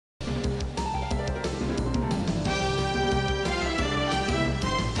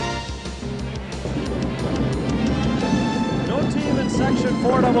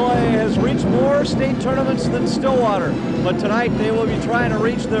4AA has reached more state tournaments than Stillwater, but tonight they will be trying to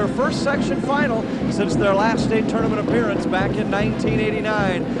reach their first section final since their last state tournament appearance back in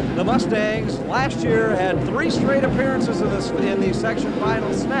 1989. The Mustangs last year had 3 straight appearances in the section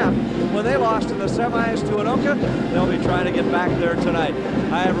final snap when they lost in the semis to Anoka. They'll be trying to get back there tonight.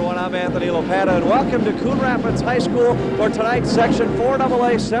 Hi everyone, I'm Anthony Lopata, and welcome to Coon Rapids High School for tonight's Section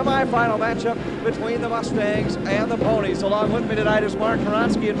 4AA semifinal matchup between the Mustangs and the Ponies. Along with me tonight is Mark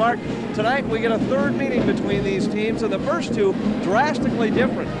Karonsky. And Mark, tonight we get a third meeting between these teams, and the first two drastically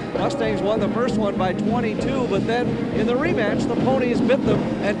different. Mustangs won the first one by 22, but then in the rematch, the Ponies bit them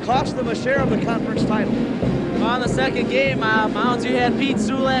and cost them a share of the conference title. On the second game, Mounds, you had Pete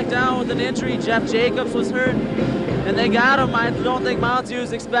Sulak down with an injury. Jeff Jacobs was hurt, and they got him. I don't think Mounds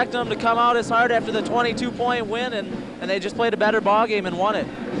was expecting him to come out as hard after the 22-point win, and they just played a better ball game and won it.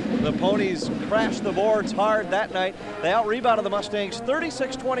 The Ponies crashed the boards hard that night. They out-rebounded the Mustangs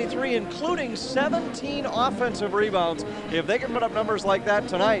 36-23, including 17 offensive rebounds. If they can put up numbers like that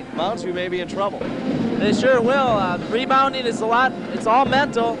tonight, Mounds may be in trouble. They sure will. Rebounding is it's all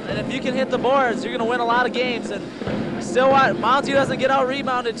mental, and if you can hit the boards, you're going to win a lot of games. And Stillwater, Mounds doesn't get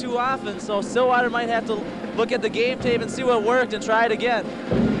out-rebounded too often, so Stillwater might have to look at the game tape and see what worked and try it again.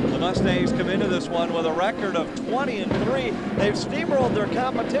 The Mustangs come into this one with a record of 20-3. They've steamrolled their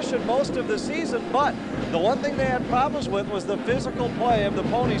competition most of the season, but the one thing they had problems with was the physical play of the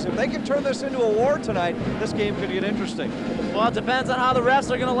Ponies. If they can turn this into a war tonight, this game could get interesting. Well, it depends on how the refs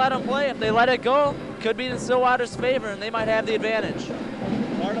are going to let them play. If they let it go, it could be in Stillwater's favor, and they might have the advantage.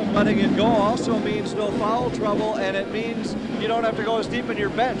 Part of letting it go also means no foul trouble, and it means you don't have to go as deep in your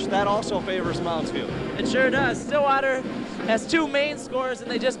bench. That also favors Moundsview. It sure does. Stillwater has 2 main scorers,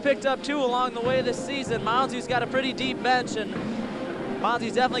 and they just picked up 2 along the way this season. Moundsview's got a pretty deep bench, and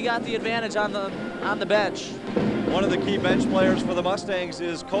Moundsview's definitely got the advantage on the bench. One of the key bench players for the Mustangs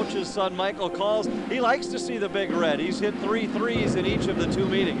is coach's son, Michael Calls. He likes to see the big red. He's hit 3 threes in each of the 2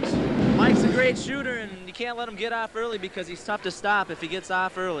 meetings. Mike's a great shooter, and you can't let him get off early because he's tough to stop if he gets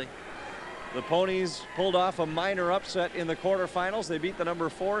off early. The Ponies pulled off a minor upset in the quarterfinals. They beat the number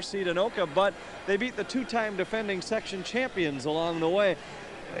 4 seed Anoka, but they beat the 2-time defending section champions along the way.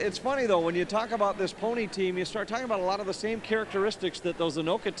 It's funny, though, when you talk about this Pony team, you start talking about a lot of the same characteristics that those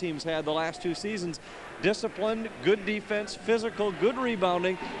Anoka teams had the last 2 seasons. Disciplined, good defense, physical, good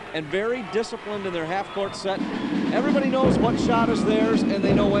rebounding, and very disciplined in their half-court set. Everybody knows what shot is theirs, and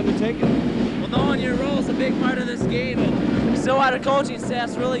they know when to take it. Well, knowing your role is a big part of this game, and Stillwater coaching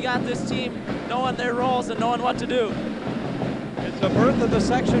staff's really got this team knowing their roles and knowing what to do. It's the berth of the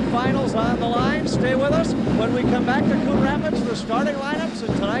section finals on the line. Stay with us. When we come back to Coon Rapids, the starting lineups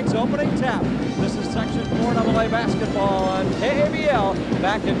and tonight's opening tap. This is Section 4AA basketball on KABL.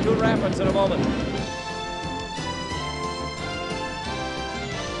 Back in Coon Rapids in a moment.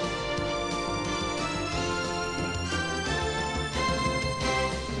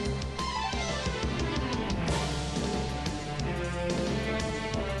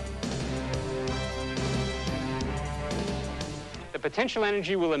 Potential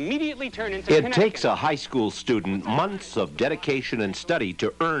energy will immediately turn into It takes a high school student months of dedication and study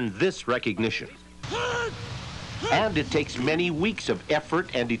to earn this recognition. And it takes many weeks of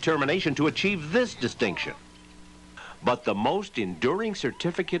effort and determination to achieve this distinction. But the most enduring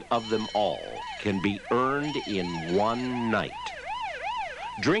certificate of them all can be earned in one night.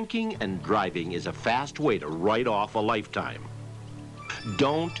 Drinking and driving is a fast way to write off a lifetime.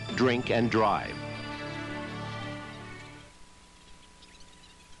 Don't drink and drive.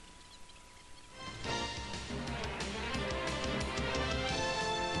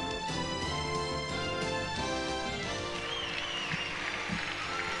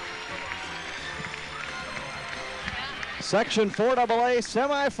 Section 4AA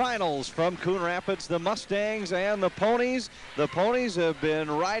semifinals from Coon Rapids, the Mustangs and the Ponies. The Ponies have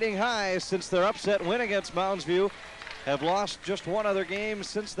been riding high since their upset win against Moundsview. Have lost just one other game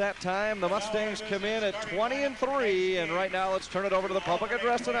since that time. The Mustangs come in at 20-3, and right now let's turn it over to the public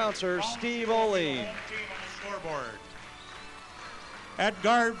address announcer, Steve Oline. Scoreboard. At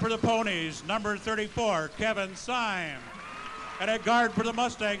guard for the Ponies, number 34, Kevin Syme. And at guard for the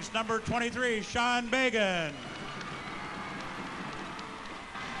Mustangs, number 23, Sean Bagan.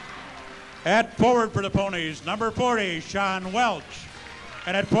 At forward for the Ponies, number 40, Sean Welch.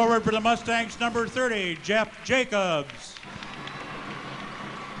 And at forward for the Mustangs, number 30, Jeff Jacobs.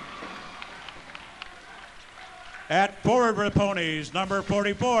 At forward for the Ponies, number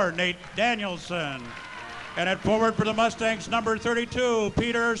 44, Nate Danielson. And at forward for the Mustangs, number 32,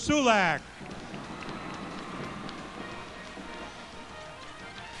 Peter Sulak.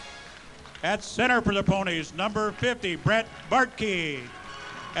 At center for the Ponies, number 50, Brett Bartkey.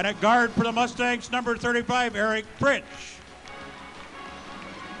 And at guard for the Mustangs, number 35, Eric Fritsch.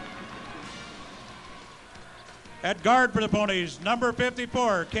 At guard for the Ponies, number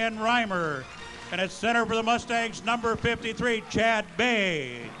 54, Ken Reimer. And at center for the Mustangs, number 53, Chad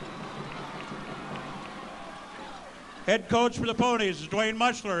Bay. Head coach for the Ponies is Dwayne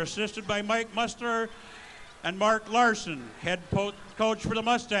Muschler, assisted by Mike Muschler and Mark Larson. Head coach for the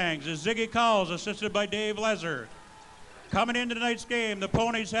Mustangs is Ziggy Cowles, assisted by Dave Lezer. Coming into tonight's game, the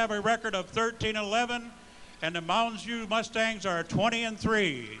Ponies have a record of 13-11, and the Mounds U Mustangs are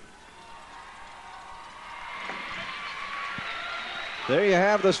 20-3. There you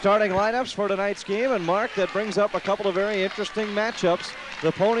have the starting lineups for tonight's game, and Mark, that brings up a couple of very interesting matchups.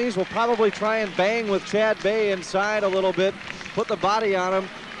 The Ponies will probably try and bang with Chad Bay inside a little bit, put the body on him,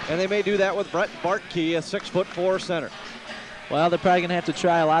 and they may do that with Brett Bartkey, a 6'4" center. Well, they're probably going to have to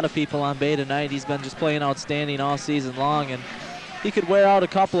try a lot of people on Bay tonight. He's been just playing outstanding all season long, and he could wear out a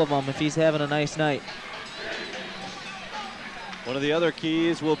couple of them if he's having a nice night. One of the other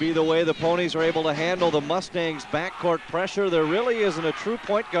keys will be the way the Ponies are able to handle the Mustangs' backcourt pressure. There really isn't a true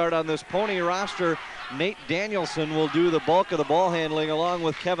point guard on this Pony roster. Nate Danielson will do the bulk of the ball handling along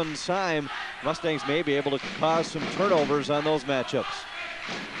with Kevin Syme. Mustangs may be able to cause some turnovers on those matchups.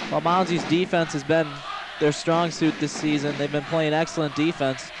 Well, Mounds' defense has been their strong suit this season. They've been playing excellent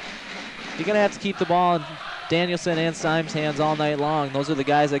defense. You're going to have to keep the ball in Danielson and Syme's hands all night long. Those are the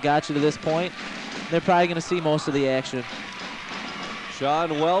guys that got you to this point. They're probably going to see most of the action.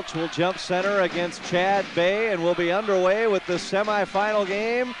 Sean Welch will jump center against Chad Bay, and we'll be underway with the semifinal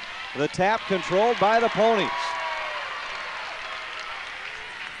game. The tap controlled by the Ponies.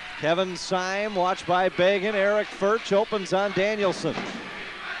 Kevin Syme watched by Bagan. Eric Furch opens on Danielson.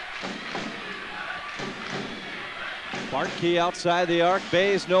 Bartkey outside the arc.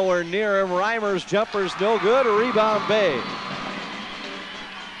 Bay's nowhere near him. Reimer's jumper's no good. A rebound Bay.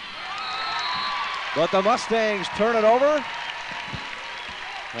 But the Mustangs turn it over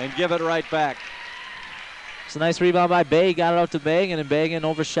and give it right back. It's a nice rebound by Bay. Got it out to Bagan, and Bagan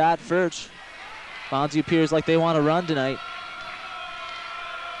overshot Furch. Mounds appears like they want to run tonight.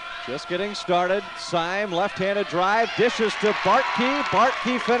 Just getting started. Syme, left-handed drive, dishes to Bartkey.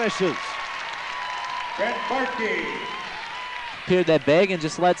 Bartkey finishes. Brett Bartkey. Appeared that Bagan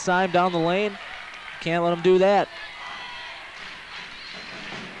just let Syme down the lane. Can't let him do that.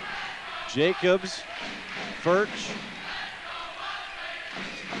 Jacobs, Furch.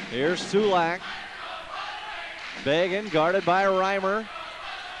 Here's Sulak. Bagan guarded by Reimer.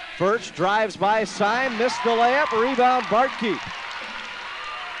 Furch drives by Syme, missed the layup, rebound Bartkey.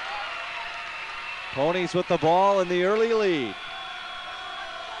 Ponies with the ball in the early lead.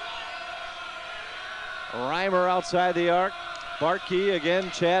 Reimer outside the arc. Bartkey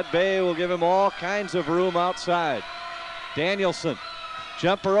again, Chad Bay will give him all kinds of room outside. Danielson,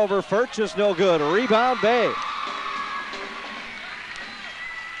 jumper over Furch is no good, a rebound Bay.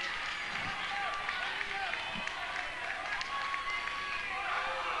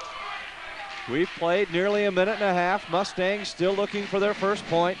 We've played nearly a minute and a half. Mustangs still looking for their first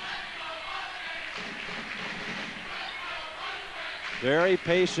point. Very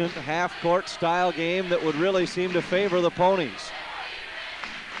patient half-court style game that would really seem to favor the Ponies.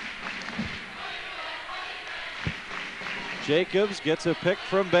 Jacobs gets a pick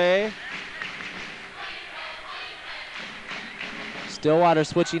from Bay. Stillwater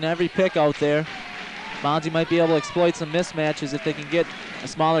switching every pick out there. Mounds might be able to exploit some mismatches if they can get a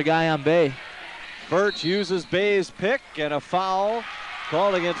smaller guy on Bay. Furch uses Bay's pick, and a foul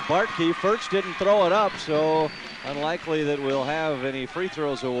called against Bartkey. Furch didn't throw it up, so unlikely that we'll have any free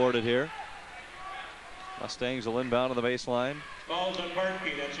throws awarded here. Mustangs will inbound to the baseline. Falls on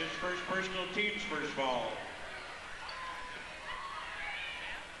Bartkey. That's his first personal, team's first foul.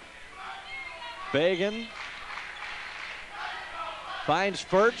 Bagan finds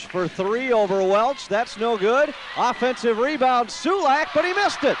Furch for three over Welch. That's no good. Offensive rebound, Sulak, but he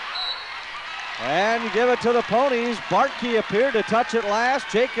missed it. And give it to the Ponies. Bartkey appeared to touch it last.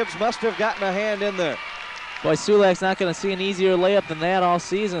 Jacobs must have gotten a hand in there. Boy, Sulak's not going to see an easier layup than that all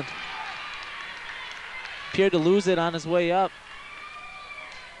season. Appeared to lose it on his way up.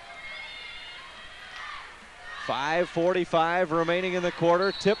 5:45 remaining in the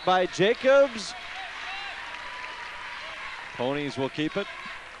quarter. Tipped by Jacobs. Ponies will keep it.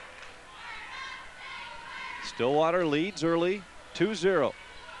 Stillwater leads early, 2-0.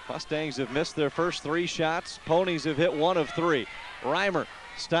 Mustangs have missed their first three shots. Ponies have hit one of three. Reimer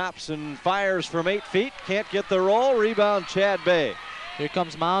stops and fires from 8 feet. Can't get the roll. Rebound Chad Bay. Here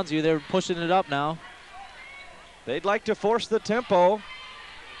comes Mounds. They're pushing it up now. They'd like to force the tempo.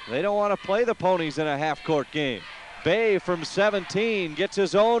 They don't want to play the Ponies in a half-court game. Bay from 17 gets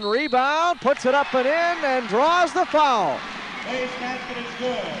his own rebound, puts it up and in, and draws the foul. Bay's basket is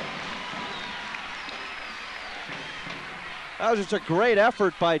good. That was just a great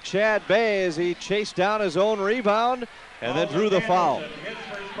effort by Chad Bay as he chased down his own rebound and then drew the foul. Hits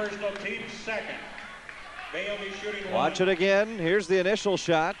for his personal team's second. Bay will be shooting Watch it again. Here's the initial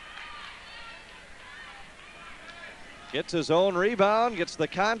shot. Gets his own rebound, gets the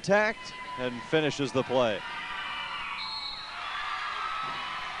contact, and finishes the play.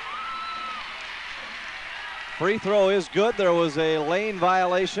 Free throw is good. There was a lane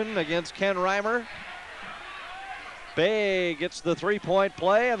violation against Ken Reimer. Bay gets the three-point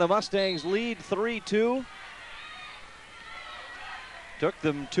play, and the Mustangs lead 3-2. Took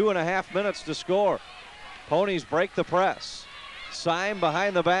them 2.5 minutes to score. Ponies break the press. Syme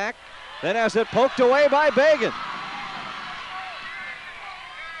behind the back, then has it poked away by Bagan.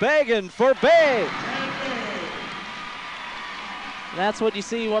 Bagan for Bay. That's what you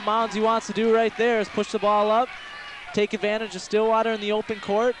see, what Mounds wants to do right there is push the ball up, take advantage of Stillwater in the open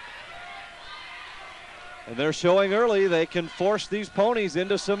court. And they're showing early they can force these Ponies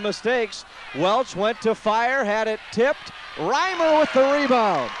into some mistakes. Welch went to fire, had it tipped. Reimer with the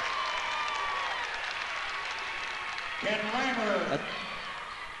rebound. Ken Reimer.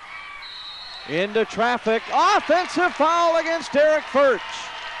 Into traffic. Offensive foul against Derek Furch.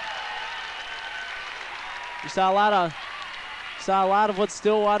 You saw a lot of what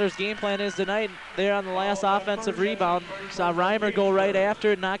Stillwater's game plan is tonight there on the last offensive rebound. Saw Reimer go right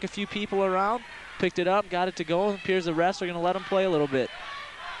after it, knock a few people around, picked it up, got it to go. It appears the refs are going to let him play a little bit.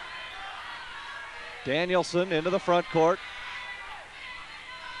 Danielson into the front court.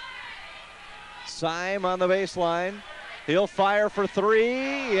 Syme on the baseline. He'll fire for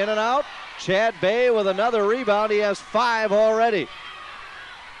three, in and out. Chad Bay with another rebound. He has 5 already.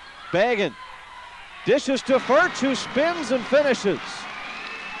 Bagan dishes to Furch, who spins and finishes.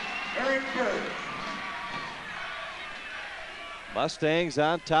 Eric Furch. Mustangs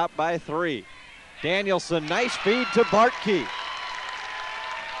on top by 3. Danielson, nice feed to Bartkey.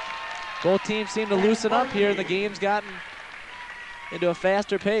 Both teams seem to loosen up here. The game's gotten into a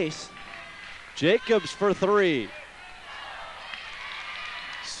faster pace. Jacobs for 3.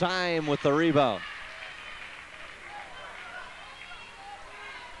 Syme with the rebound.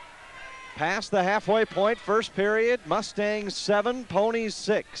 Past the halfway point, first period. Mustangs 7, Ponies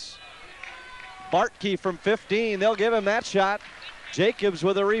 6. Bartkey from 15, they'll give him that shot. Jacobs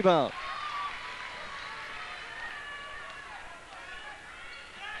with a rebound.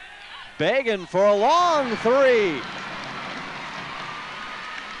 Bagan for a long 3.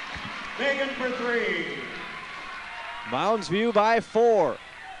 Bagan for 3. Mounds View by 4.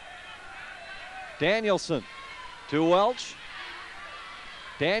 Danielson to Welch.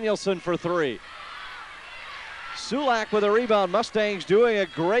 Danielson for 3. Sulak with a rebound. Mustangs doing a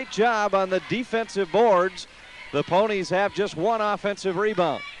great job on the defensive boards. The Ponies have just 1 offensive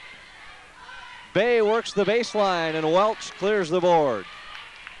rebound. Bay works the baseline and Welch clears the board.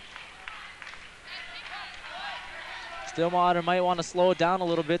 Stillwater might want to slow it down a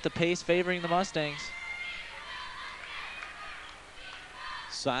little bit, the pace favoring the Mustangs.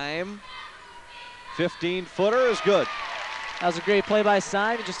 Syme, 15-footer is good. That was a great play by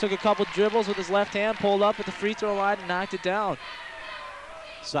Syme. He just took a couple dribbles with his left hand, pulled up at the free throw line and knocked it down.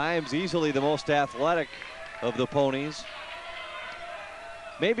 Syme's easily the most athletic of the Ponies.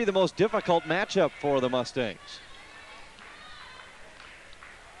 Maybe the most difficult matchup for the Mustangs.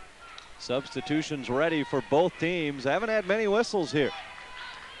 Substitutions ready for both teams. Haven't had many whistles here.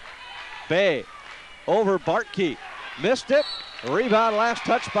 Bay over Bartkey. Missed it. Rebound last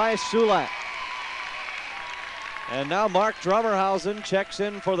touch by Sulak. And now Mark Drummerhausen checks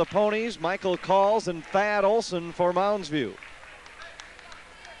in for the Ponies. Michael Calls and Thad Olson for Mounds View.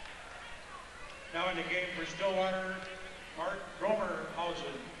 Now in the game for Stillwater, Mark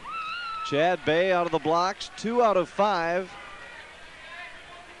Drummerhausen. Chad Bay out of the blocks, 2 out of 5.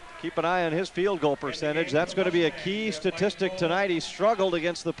 Keep an eye on his field goal percentage. That's going to be a key statistic tonight. He struggled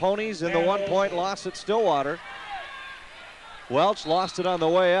against the Ponies in the 1-point loss at Stillwater. Welch lost it on the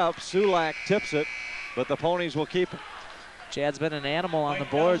way up. Sulak tips it, but the Ponies will keep it. Chad's been an animal on the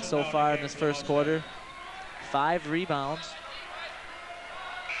board so far in this first quarter. 5 rebounds.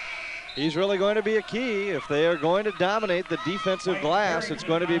 He's really going to be a key. If they are going to dominate the defensive glass, it's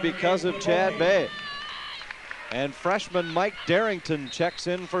going to be because of Chad Bay. And freshman Mike Darrington checks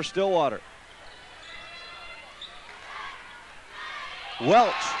in for Stillwater.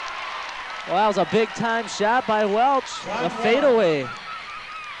 Welch. Well, that was a big time shot by Welch. A fadeaway.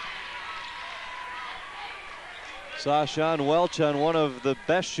 Saw Sean Welch on one of the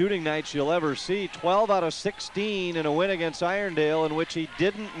best shooting nights you'll ever see. 12 out of 16 in a win against Irondale, in which he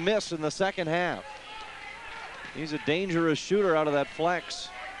didn't miss in the second half. He's a dangerous shooter out of that flex.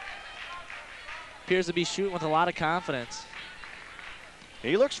 Appears to be shooting with a lot of confidence.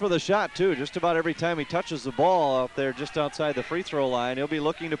 He looks for the shot too. Just about every time he touches the ball out there just outside the free throw line, he'll be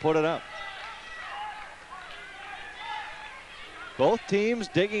looking to put it up. Both teams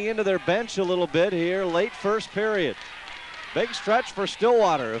digging into their bench a little bit here, late first period. Big stretch for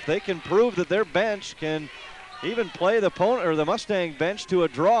Stillwater. If they can prove that their bench can even play the Mustang bench to a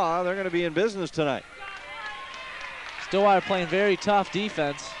draw, they're going to be in business tonight. Stillwater playing very tough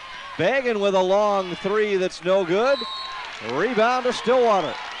defense. Baggin with a long three that's no good. Rebound to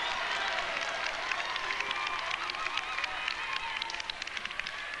Stillwater.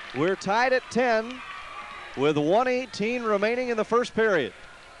 We're tied at 10 with 1:18 remaining in the first period.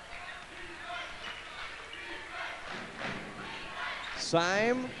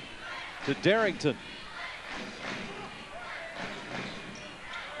 Syme to Darrington.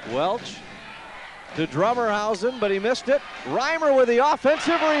 Welch to Drummerhausen, but he missed it. Reimer with the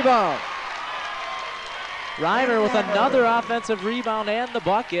offensive rebound. Reimer with another offensive rebound and the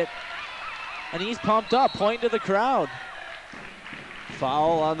bucket. And he's pumped up, pointing to the crowd.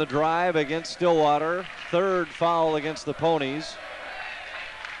 Foul on the drive against Stillwater. Third foul against the Ponies.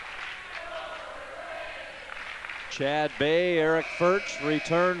 Chad Bay, Eric Furch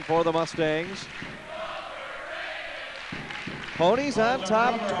return for the Mustangs. Ponies on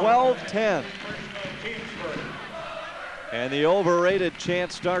top, 12-10. And the overrated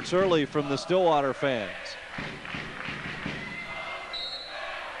chant starts early from the Stillwater fans.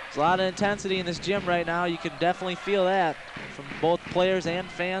 There's a lot of intensity in this gym right now. You can definitely feel that from both players and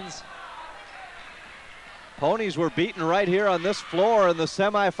fans. Ponies were beaten right here on this floor in the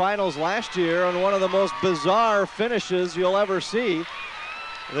semifinals last year on one of the most bizarre finishes you'll ever see.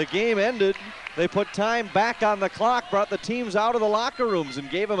 The game ended. They put time back on the clock, brought the teams out of the locker rooms, and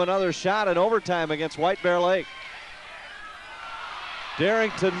gave them another shot in overtime against White Bear Lake.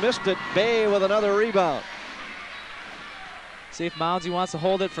 Darrington missed it. Bay with another rebound. See if Mounds wants to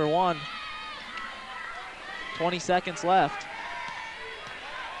hold it for one. 20 seconds left.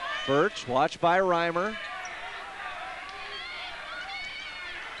 Furch, watched by Reimer.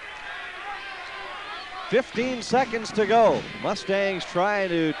 "15 seconds to go. Mustangs trying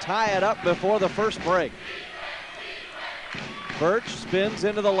to tie it up before the first break. Furch spins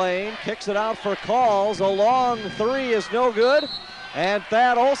into the lane, kicks it out for Calls. A long three is no good. And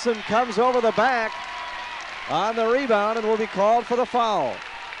Thad Olson comes over the back on the rebound and will be called for the foul.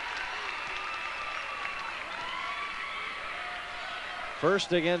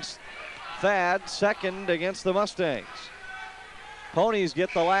 First against Thad, second against the Mustangs. Ponies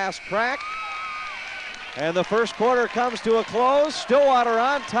get the last crack. And the first quarter comes to a close. Stillwater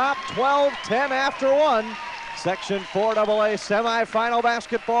on top, 12-10 after one. Section 4AA semifinal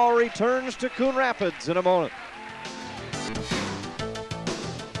basketball returns to Coon Rapids in a moment.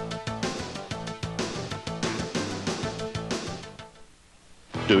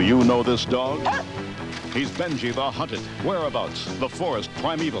 Do you know this dog? He's Benji the Hunted. Whereabouts? The forest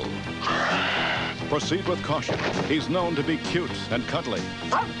primeval. Proceed with caution. He's known to be cute and cuddly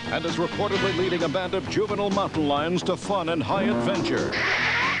and is reportedly leading a band of juvenile mountain lions to fun and high adventure.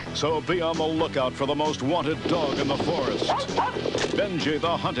 So be on the lookout for the most wanted dog in the forest. Benji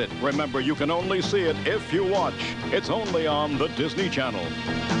the Hunted. Remember, you can only see it if you watch. It's only on the Disney Channel.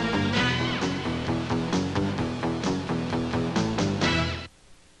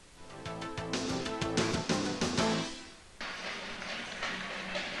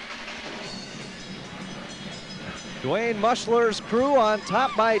 Dwayne Muschler's crew on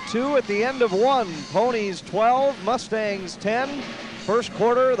top by 2 at the end of 1. Ponies 12, Mustangs 10. First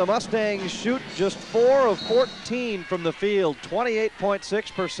quarter, the Mustangs shoot just 4 of 14 from the field,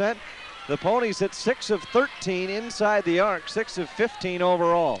 28.6%. The Ponies hit 6 of 13 inside the arc, 6 of 15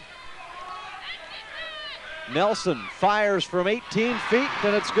 overall. Nelson fires from 18 feet,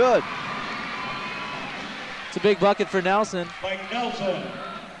 and it's good. It's a big bucket for Nelson. Mike Nelson.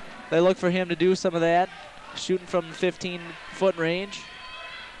 They look for him to do some of that. Shooting from 15-foot range.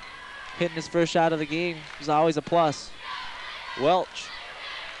 Hitting his first shot of the game is always a plus. Welch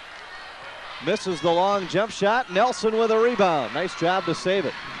misses the long jump shot. Nelson with a rebound. Nice job to save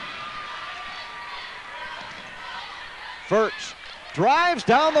it. Furch drives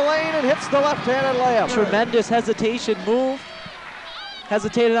down the lane and hits the left-handed layup. Tremendous hesitation move.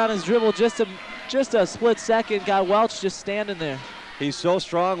 Hesitated on his dribble just a split second. Got Welch just standing there. He's so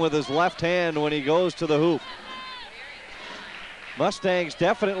strong with his left hand when he goes to the hoop. Mustangs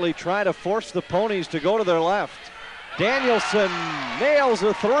definitely try to force the Ponies to go to their left. Danielson nails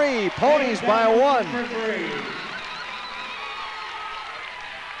a three. Ponies by one.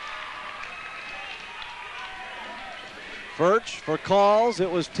 Furch for calls. It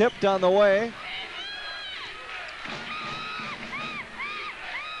was tipped on the way.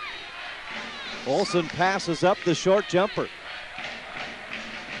 Olsen passes up the short jumper.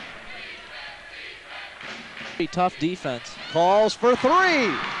 Tough defense. Calls for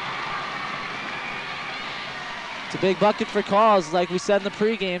three. It's a big bucket for calls, like we said in the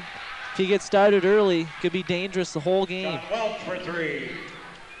pregame. If he gets started early, could be dangerous the whole game. Welch for three.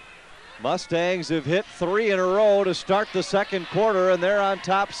 Mustangs have hit three in a row to start the second quarter, and they're on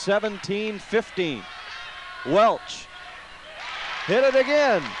top 17-15. Welch hit it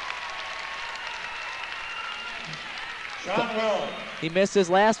again. Sean Welch. He missed his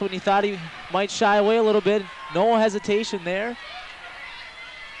last one. He thought he might shy away a little bit. No hesitation there.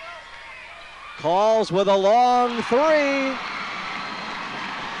 Calls with a long three.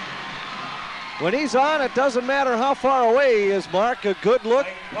 When he's on, it doesn't matter how far away he is, Mark. A good look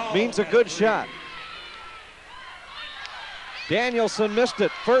means a good shot. Danielson missed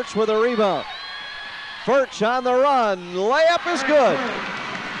it. Furch with a rebound. Furch on the run. Layup is good.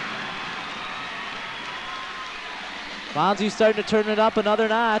 Mounds starting to turn it up another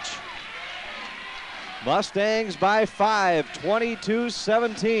notch. Mustangs by 5,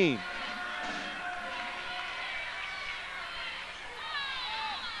 22-17.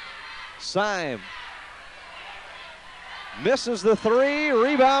 Syme misses the three,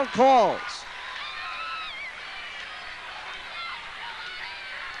 rebound calls.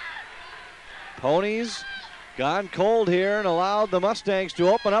 Ponies gone cold here and allowed the Mustangs to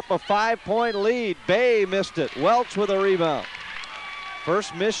open up a 5-point lead. Bay missed it. Welch with a rebound.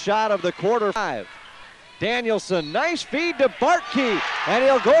 First missed shot of the quarter. 5. Danielson, nice feed to Bartkey, and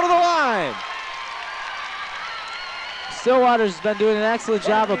he'll go to the line. Stillwater's been doing an excellent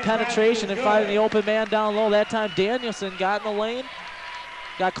job of penetration and finding the open man down low. That time Danielson got in the lane,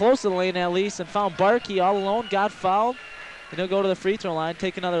 got close to the lane at least, and found Bartkey all alone, got fouled, and he'll go to the free throw line,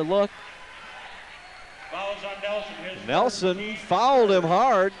 take another look. Fouls on Nelson. Nelson fouled him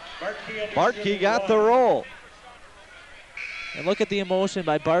hard. Bartkey got the roll. And look at the emotion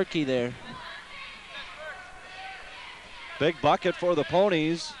by Bartkey there. Big bucket for the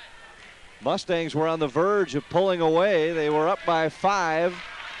Ponies. Mustangs were on the verge of pulling away. They were up by 5.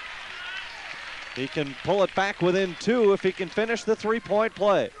 He can pull it back within 2 if he can finish the three-point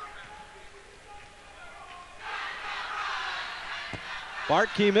play.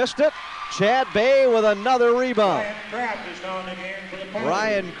 Bartkey missed it. Chad Bay with another rebound. Ryan Kraft is now in the game for the Ponies.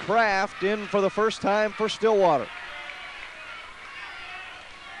 Ryan Kraft in for the first time for Stillwater.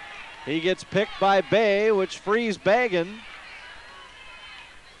 He gets picked by Bay, which frees Bagan.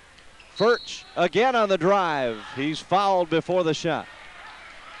 Furch again on the drive. He's fouled before the shot.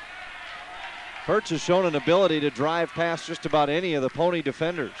 Furch has shown an ability to drive past just about any of the Pony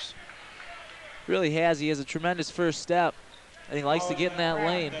defenders. Really has. He has a tremendous first step, and he likes to get in that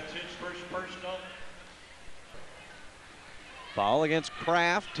lane. That's his first personal. Foul against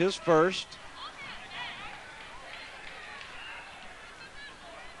Kraft, his first.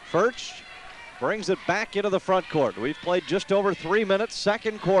 Furch brings it back into the front court. We've played just over 3 minutes,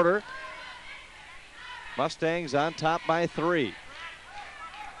 second quarter. Mustangs on top by 3.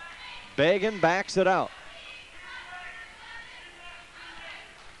 Bagan backs it out.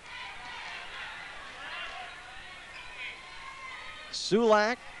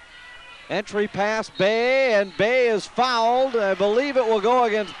 Sulak, entry pass Bay, and Bay is fouled. I believe it will go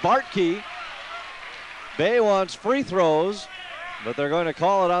against Bartkey. Bay wants free throws, but they're going to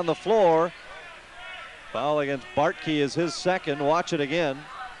call it on the floor. Foul against Bartkey is his second. Watch it again.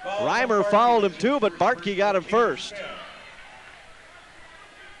 Reimer fouled him too, but Bartkey got him first.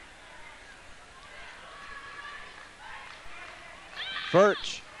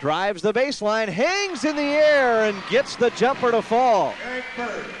 Furch drives the baseline, hangs in the air, and gets the jumper to fall.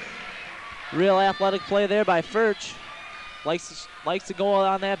 Real athletic play there by Furch. Likes to go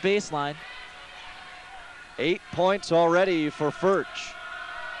on that baseline. 8 points already for Furch.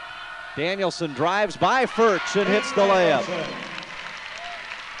 Danielson drives by Furch and hits the layup.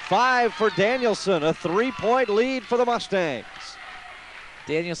 5 for Danielson, a 3-point lead for the Mustangs.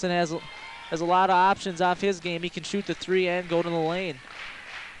 Danielson has a lot of options off his game. He can shoot the 3 and go to the lane.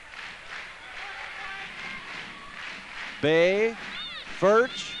 Bay,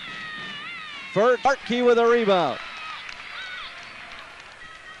 Furch, Bartkey with a rebound.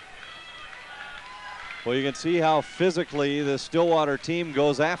 Well, you can see how physically the Stillwater team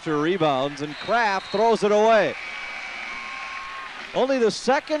goes after rebounds, and Kraft throws it away. Only the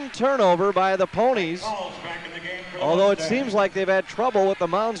second turnover by the Ponies, although it seems like they've had trouble with the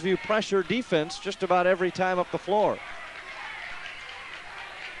Mounds View pressure defense just about every time up the floor.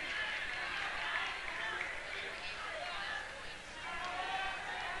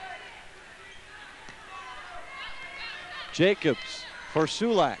 Jacobs for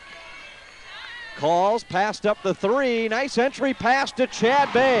Sulak. Calls, passed up the three. Nice entry pass to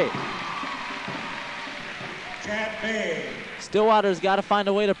Chad Bay. Chad Bay. Stillwater's got to find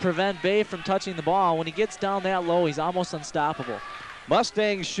a way to prevent Bay from touching the ball. When he gets down that low, he's almost unstoppable.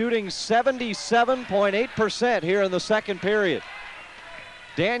 Mustangs shooting 77.8% here in the second period.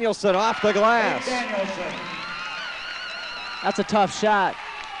 Danielson off the glass. That's a tough shot.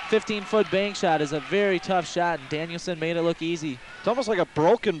 15-foot bank shot is a very tough shot, and Danielson made it look easy. It's almost like a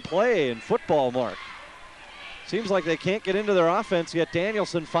broken play in football, Mark. Seems like they can't get into their offense, yet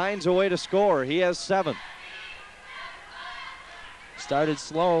Danielson finds a way to score. He has 7. Started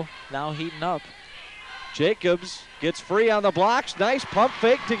slow, now heating up. Jacobs gets free on the blocks. Nice pump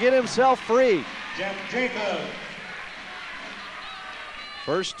fake to get himself free. Jeff Jacobs.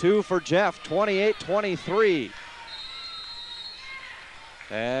 First 2 for Jeff, 28-23.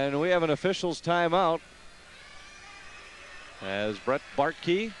 And we have an official's timeout as Brett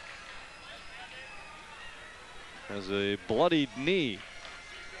Bartkey has a bloodied knee.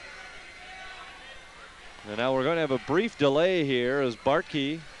 And now we're going to have a brief delay here as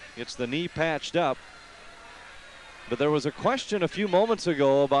Bartkey gets the knee patched up. But there was a question a few moments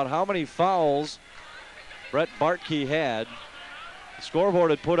ago about how many fouls Brett Bartkey had. The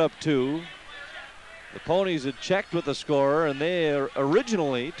scoreboard had put up 2. The Ponies had checked with the scorer, and they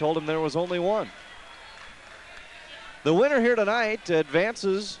originally told him there was only 1. The winner here tonight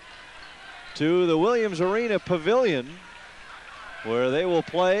advances to the Williams Arena Pavilion, where they will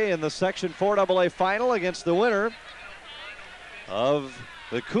play in the Section 4AA final against the winner of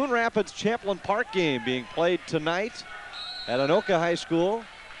the Coon Rapids Champlain Park game being played tonight at Anoka High School.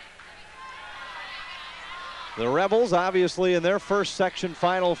 The Rebels obviously in their first Section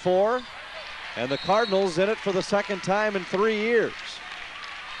Final 4. And the Cardinals in it for the second time in 3 years.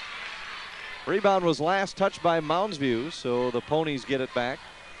 Rebound was last touched by Mounds View, so the Ponies get it back.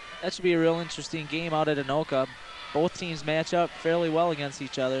 That should be a real interesting game out at Anoka. Both teams match up fairly well against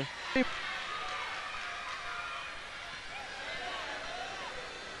each other.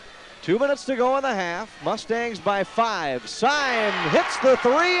 2 minutes to go in the half. Mustangs by 5. Syme hits the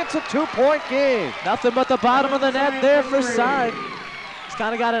 3. It's a 2-point game. Nothing but the bottom of the net there for Syme. He's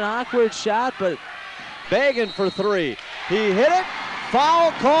kind of got an awkward shot, but Bagan for 3. He hit it.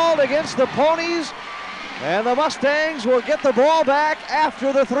 Foul called against the Ponies. And the Mustangs will get the ball back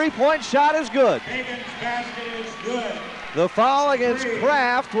after the 3-point shot is good. Bagan's basket is good. The foul against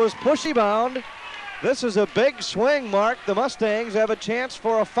Kraft was pushy bound. This is a big swing, Mark. The Mustangs have a chance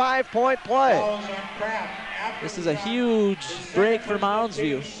for a 5-point play. This is a huge break for Mounds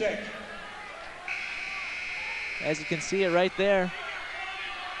View. As you can see it right there.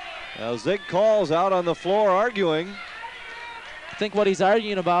 Now Zig Calls out on the floor arguing. I think what he's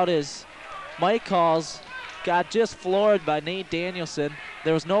arguing about is Mike Calls got just floored by Nate Danielson.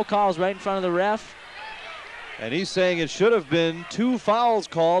 There was no calls right in front of the ref. And he's saying it should have been 2 fouls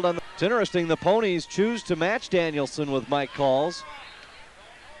called. It's interesting the Ponies choose to match Danielson with Mike Calls.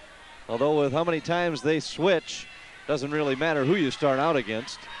 Although with how many times they switch, doesn't really matter who you start out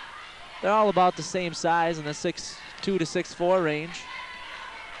against. They're all about the same size in the 6'2" to 6'4" range.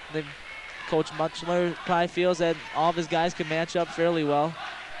 Coach Muchler probably feels that all of his guys can match up fairly well.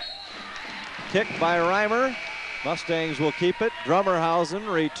 Kick by Reimer. Mustangs will keep it.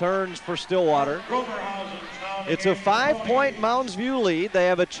 Drummerhausen returns for Stillwater. It's a 5-point Mounds View lead. They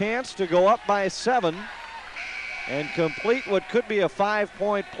have a chance to go up by 7 and complete what could be a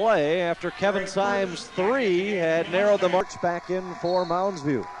 5-point play after Kevin Syme's 3 had narrowed the march back in for Mounds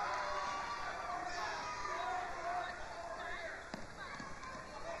View.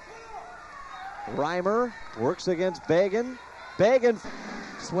 Reimer works against Bagan. Bagan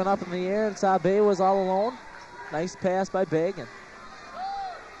just went up in the air and saw Bay was all alone. Nice pass by Bagan.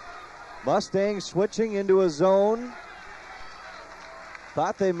 Mustangs switching into a zone.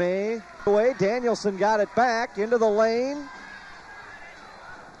 Thought they may. Away. Danielson got it back into the lane.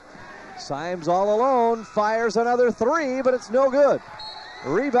 Symes all alone. Fires another 3, but it's no good.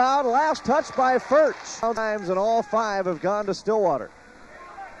 Rebound, last touch by Furch. Symes and all 5 have gone to Stillwater.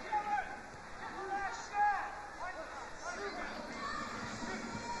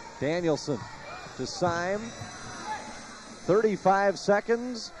 Danielson to Syme. 35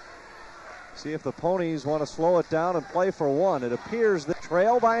 seconds. See if the Ponies want to slow it down and play for 1. It appears they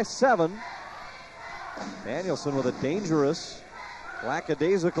trail by 7. Danielson with a dangerous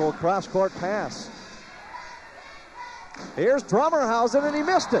Lackadaisical cross-court pass. Here's Drummerhausen, and he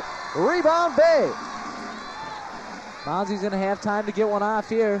missed it. Rebound, Bay. Mounds going to have time to get one off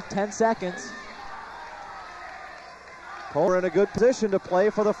here. 10 seconds. Kohler in a good position to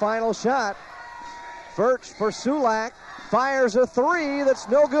play for the final shot. Furch for Sulak. Fires a three that's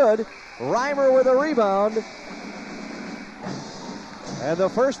no good. Reimer with a rebound. And the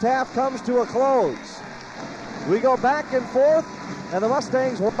first half comes to a close. We go back and forth, and the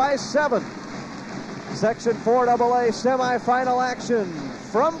Mustangs win by 7. Section 4AA semifinal action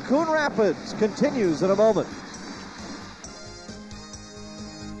from Coon Rapids continues in a moment.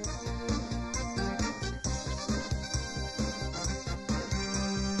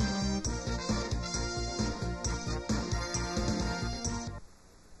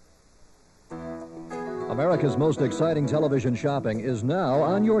 America's most exciting television shopping is now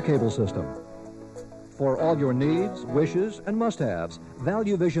on your cable system. For all your needs, wishes, and must-haves,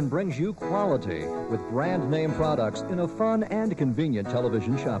 Value Vision brings you quality with brand name products in a fun and convenient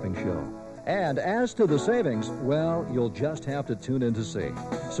television shopping show. And as to the savings, well, you'll just have to tune in to see.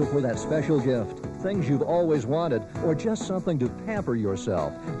 So for that special gift, things you've always wanted, or just something to pamper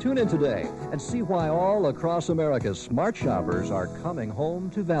yourself, tune in today and see why all across America's smart shoppers are coming home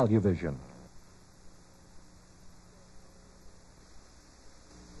to Value Vision.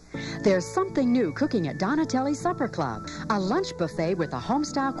 There's something new cooking at Donatelli's Supper Club, a lunch buffet with a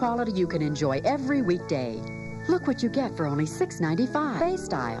home-style quality you can enjoy every weekday. Look what you get for only $6.95. Buffet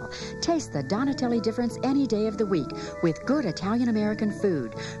style. Taste the Donatelli difference any day of the week with good Italian-American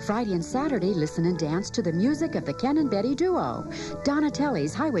food. Friday and Saturday, listen and dance to the music of the Ken and Betty duo.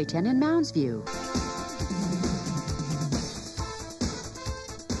 Donatelli's, Highway 10 in Mounds View.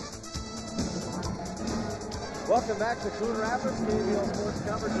 Welcome back to Coon Rapids. KVL Sports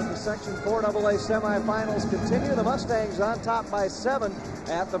coverage of the Section 4AA semifinals continue. The Mustangs on top by 7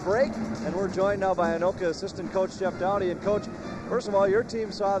 at the break. And we're joined now by Anoka assistant coach Jeff Dowdy. And coach, first of all, your team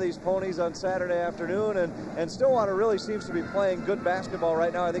saw these ponies on Saturday afternoon, and Stillwater really seems to be playing good basketball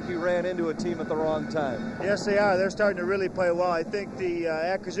right now. I think you ran into a team at the wrong time. Yes, they are. They're starting to really play well. I think the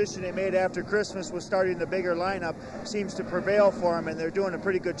acquisition they made after Christmas was starting the bigger lineup seems to prevail for them, and they're doing a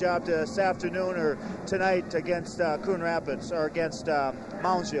pretty good job this afternoon or tonight against Coon Rapids or against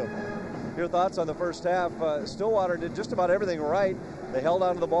Moundsville. Your thoughts on the first half? Stillwater did just about everything right. They held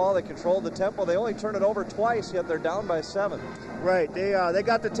onto the ball. They controlled the tempo. They only turned it over twice, yet they're down by 7. Right. They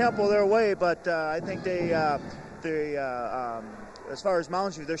got the tempo their way, but I think they as far as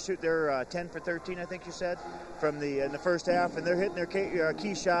Moundsview, they're 10 for 13, I think you said, from in the first half, and they're hitting their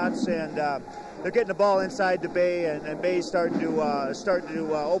key shots, and they're getting the ball inside the Bay, and Bay's starting to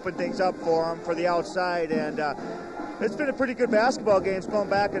open things up for them for the outside, and it's been a pretty good basketball games going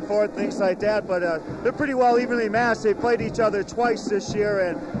back and forth, things like that, but they're pretty well evenly matched. They played each other twice this year,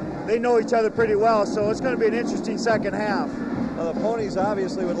 and they know each other pretty well, so it's going to be an interesting second half. Well, the Ponies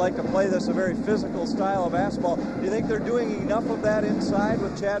obviously would like to play this a very physical style of basketball. Do you think they're doing enough of that inside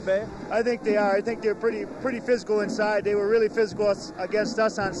with Chad Bay? I think they are. I think they're pretty physical inside. They were really physical against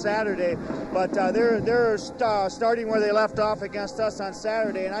us on Saturday, but they're starting where they left off against us on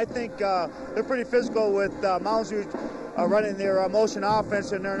Saturday, and I think they're pretty physical with Moundsview running their motion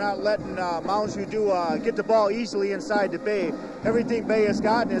offense, and they're not letting Moundsview get the ball easily inside the Bay. Everything Bay has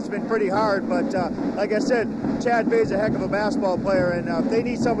gotten has been pretty hard, but like I said, Chad Bay's a heck of a basketball player, and if they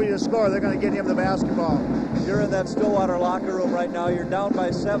need somebody to score, they're going to get him the basketball. You're in that Stillwater locker room right now. You're down by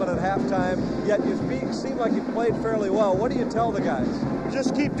 7 at halftime, yet you seem like you played fairly well. What do you tell the guys?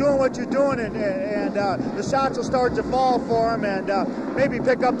 Just keep doing what you're doing, and the shots will start to fall for them, and maybe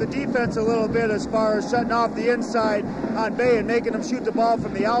pick up the defense a little bit as far as shutting off the inside on Bay and making them shoot the ball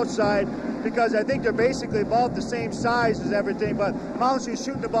from the outside, because I think they're basically about the same size as everything, but Moundsview's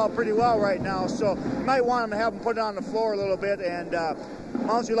shooting the ball pretty well right now, so you might want them to have them put it on the floor a little bit, and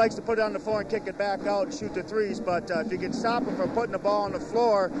Moundsview likes to put it on the floor and kick it back out and shoot the threes, but if you can stop them from putting the ball on the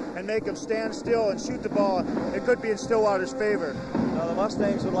floor and make them stand still and shoot the ball, it could be in Stillwater's favor. Now the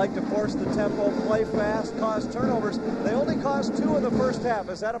Mustangs would like to force the tempo, play fast, cause turnovers. They only caused 2 in the first half.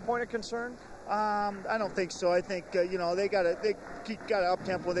 Is that a point of concern? I don't think so. I think they got up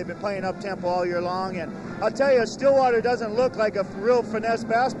tempo. They've been playing up tempo all year long, and I'll tell you, Stillwater doesn't look like a real finesse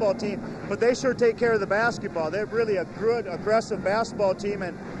basketball team, but they sure take care of the basketball. They're really a good, aggressive basketball team,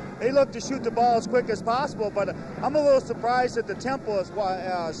 and they look to shoot the ball as quick as possible. But I'm a little surprised at the tempo of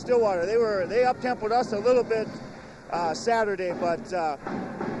Stillwater. They up tempoed us a little bit Saturday. But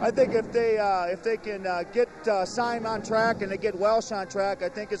I think if they can get Syme on track and they get Welsh on track, I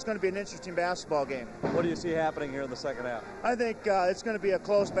think it's going to be an interesting basketball game. What do you see happening here in the second half? I think it's going to be a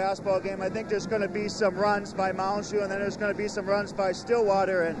close basketball game. I think there's going to be some runs by Mounds, and then there's going to be some runs by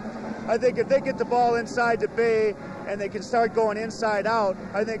Stillwater. And I think if they get the ball inside the bay and they can start going inside out,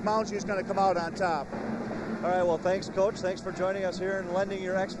 I think Mounds is going to come out on top. All right, well, thanks, Coach. Thanks for joining us here and lending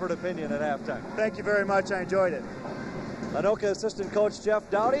your expert opinion at halftime. Thank you very much. I enjoyed it. Anoka assistant coach Jeff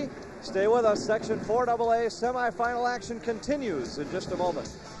Dowdy. Stay with us. Section 4AA semifinal action continues in just a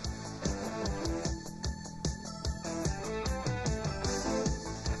moment.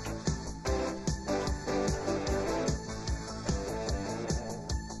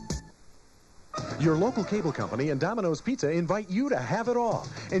 Your local cable company and Domino's Pizza invite you to have it all.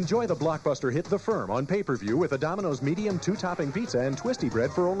 Enjoy the blockbuster hit The Firm on pay-per-view with a Domino's medium 2-topping pizza and twisty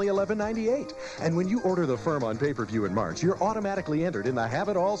bread for only $11.98. And when you order The Firm on pay-per-view in March, you're automatically entered in the Have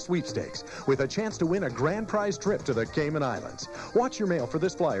It All sweepstakes with a chance to win a grand prize trip to the Cayman Islands. Watch your mail for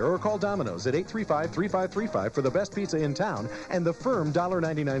this flyer or call Domino's at 835-3535 for the best pizza in town and the Firm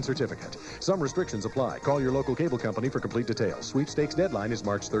 $1.99 certificate. Some restrictions apply. Call your local cable company for complete details. Sweepstakes deadline is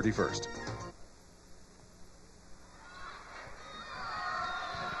March 31st.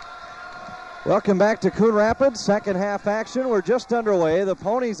 Welcome back to Coon Rapids. Second half action. We're just underway. The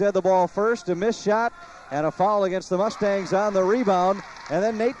Ponies had the ball first. A missed shot and a foul against the Mustangs on the rebound. And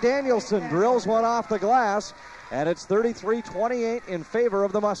then Nate Danielson drills one off the glass. And it's 33-28 in favor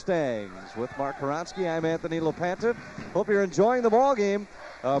of the Mustangs. With Mark Horonsky, I'm Anthony LaPanta. Hope you're enjoying the ball game.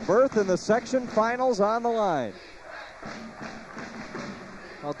 A berth in the section finals on the line.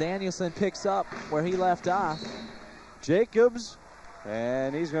 Well, Danielson picks up where he left off. Jacobs,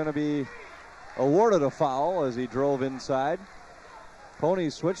 and he's going to be awarded a foul as he drove inside.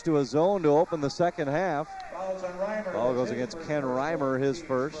 Ponies switch to a zone to open the second half. Foul goes against Ken Reimer, his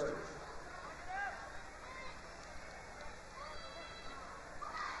first.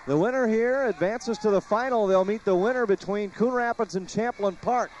 The winner here advances to the final. They'll meet the winner between Coon Rapids and Champlin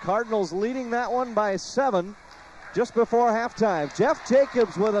Park. Cardinals leading that one by 7 just before halftime. Jeff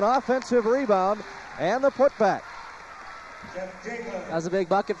Jacobs with an offensive rebound and the putback. That was a big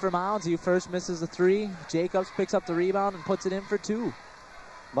bucket for Mounds. He first misses the 3. Jacobs picks up the rebound and puts it in for 2.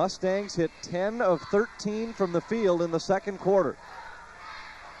 Mustangs hit 10 of 13 from the field in the second quarter.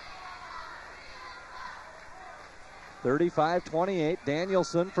 35-28.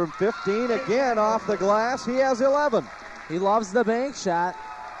 Danielson from 15 again off the glass. He has 11. He loves the bank shot.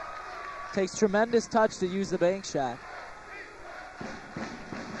 Takes tremendous touch to use the bank shot.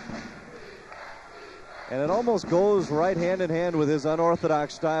 And it almost goes right hand in hand with his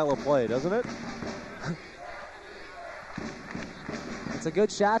unorthodox style of play, doesn't it? It's a good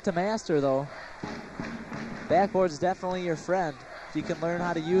shot to master, though. Backboard's definitely your friend. If you can learn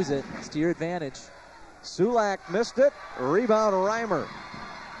how to use it, it's to your advantage. Sulak missed it. Rebound, Reimer.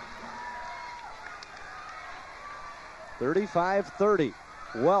 35-30.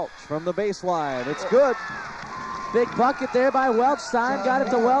 Welch from the baseline. It's good. Big bucket there by Welch. Stein got it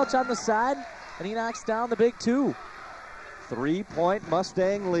to Welch on the side, and he knocks down the big 2. 3-point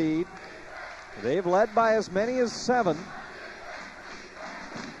Mustang lead. They've led by as many as 7.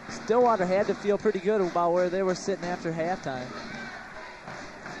 Stillwater had to feel pretty good about where they were sitting after halftime.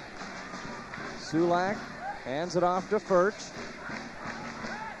 Sulak hands it off to Furch.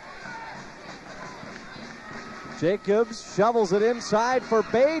 Jacobs shovels it inside for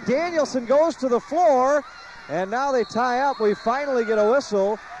Bay. Danielson goes to the floor, and now they tie up. We finally get a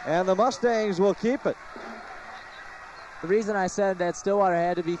whistle, and the Mustangs will keep it. The reason I said that Stillwater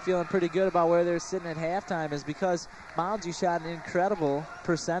had to be feeling pretty good about where they're sitting at halftime is because Mounds shot an incredible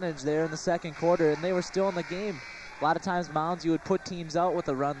percentage there in the second quarter, and they were still in the game. A lot of times Mounds, you would put teams out with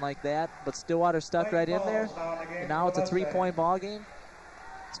a run like that, but Stillwater stuck right in there, and now it's a 3-point ball game.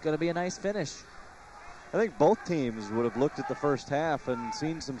 It's going to be a nice finish. I think both teams would have looked at the first half and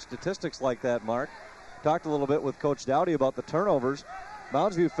seen some statistics like that, Mark. Talked a little bit with Coach Dowdy about the turnovers.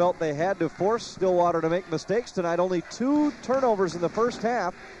 Mounds View felt they had to force Stillwater to make mistakes tonight. Only 2 turnovers in the first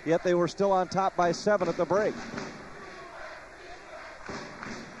half, yet they were still on top by 7 at the break.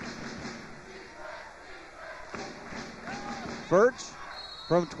 Birch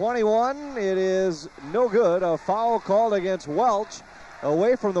from 21. It is no good. A foul called against Welch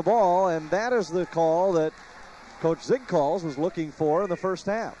away from the ball, and that is the call that Coach Zigcalls was looking for in the first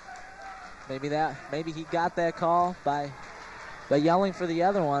half. Maybe he got that call by yelling for the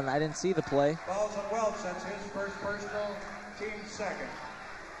other one. I didn't see the play. Falls on Welch. That's his first personal, team second.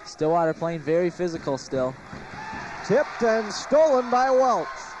 Stillwater playing very physical still. Tipped and stolen by Welch.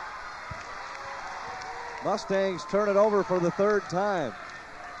 Mustangs turn it over for the third time.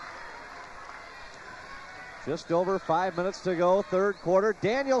 Just over 5 minutes to go, third quarter.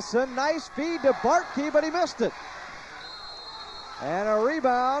 Danielson, nice feed to Bartkey, but he missed it. And a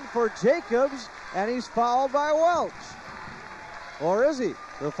rebound for Jacobs, and he's fouled by Welch. Or is he?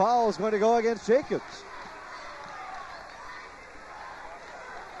 The foul is going to go against Jacobs.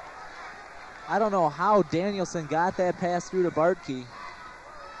 I don't know how Danielson got that pass through to Bartkey.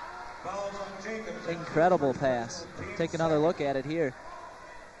 Incredible pass. Take another look at it here.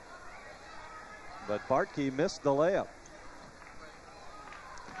 But Bartkey missed the layup.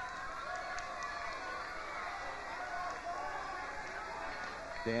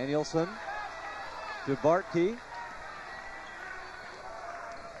 Danielson to Bartkey.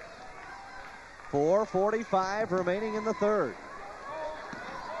 4:45 remaining in the third.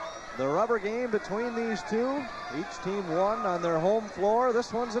 The rubber game between these two. Each team won on their home floor.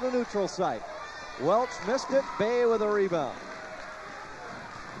 This one's at a neutral site. Welch missed it. Bay with a rebound.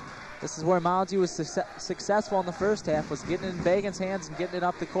 This is where Mounds was successful in the first half, was getting it in Bagan's hands and getting it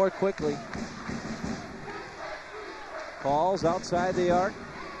up the court quickly. Calls outside the arc.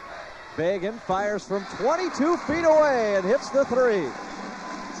 Bagan fires from 22 feet away and hits the three.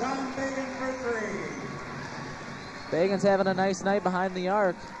 John Bagan for three. Bagan's having a nice night behind the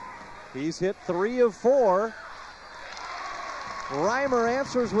arc. He's hit 3 of 4. Reimer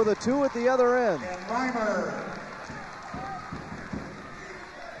answers with a 2 at the other end. And Reimer.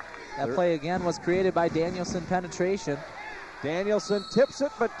 That play again was created by Danielson penetration. Danielson tips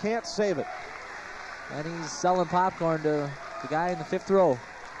it but can't save it. And he's selling popcorn to the guy in the fifth row.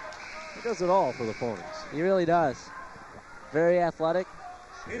 He does it all for the Ponies. He really does. Very athletic.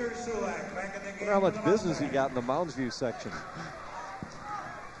 Peter Sulak back in the game. I wonder how much business he got in the Mounds View section.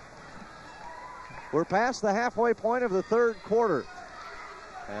 We're past the halfway point of the third quarter.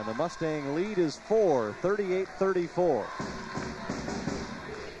 And the Mustang lead is 4, 38-34.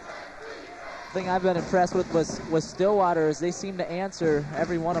 The thing I've been impressed with was Stillwater, is they seem to answer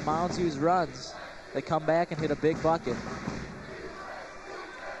every one of Mounds View's runs. They come back and hit a big bucket.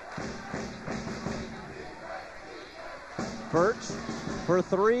 Birch for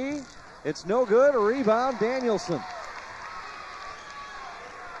 3. It's no good. A rebound, Danielson.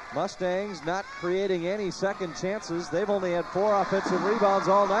 Mustangs not creating any second chances. They've only had 4 offensive rebounds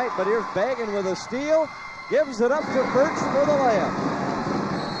all night, but here's Bagan with a steal. Gives it up to Birch for the layup.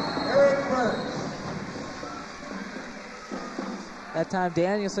 Eric Birch. That time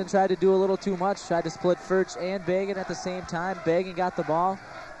Danielson tried to do a little too much, tried to split Furch and Bagan at the same time. Bagan got the ball.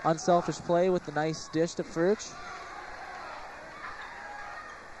 Unselfish play with the nice dish to Furch.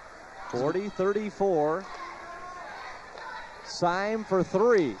 40-34. Syme for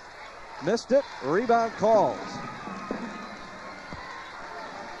 3. Missed it. Rebound calls.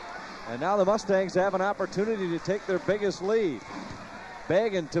 And now the Mustangs have an opportunity to take their biggest lead.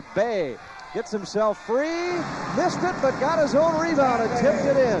 Bagan to Bay. Gets himself free. Missed it, but got his own rebound and tipped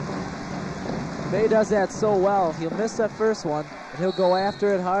it in. Bay does that so well. He'll miss that first one, and he'll go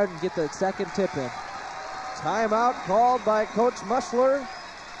after it hard and get the second tip in. Timeout called by Coach Muschler,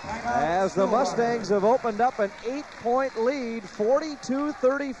 as the Mustangs have opened up an 8-point lead,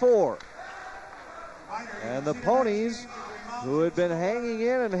 42-34. And the Ponies, who had been hanging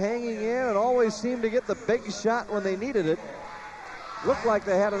in and always seemed to get the big shot when they needed it, looked like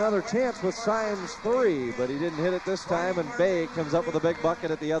they had another chance with Syme's 3, but he didn't hit it this time, and Bay comes up with a big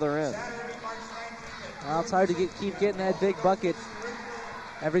bucket at the other end. Well, it's hard to keep getting that big bucket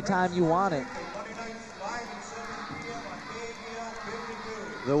every time you want it.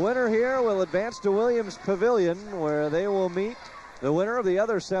 The winner here will advance to Williams Pavilion, where they will meet the winner of the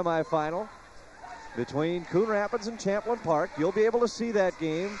other semifinal between Coon Rapids and Champlin Park. You'll be able to see that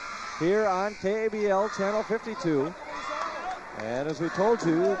game here on KABL Channel 52. And as we told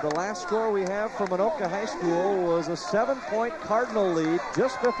you, the last score we have from Anoka High School was a 7-point Cardinal lead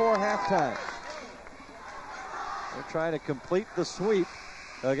just before halftime. They're trying to complete the sweep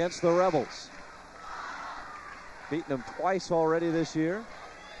against the Rebels. Beaten them twice already this year.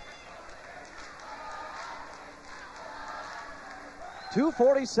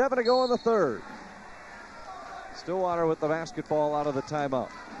 2:47 to go in the third. Stillwater with the basketball out of the timeout.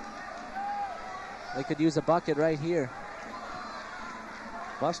 They could use a bucket right here.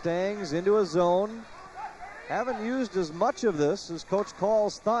 Mustangs into a zone. Haven't used as much of this as Coach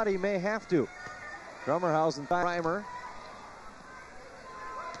Calls thought he may have to. Drummerhausen, Reimer.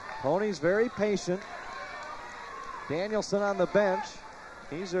 Ponies very patient. Danielson on the bench.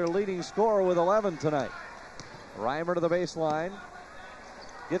 He's their leading scorer with 11 tonight. Reimer to the baseline.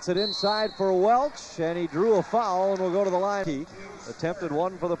 Gets it inside for Welch, and he drew a foul and will go to the line. He attempted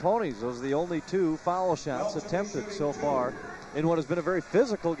one for the Ponies. Those are the only 2 foul shots attempted so far in what has been a very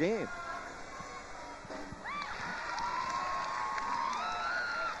physical game.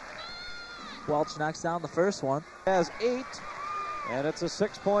 Welch knocks down the first one. Has 8, and it's a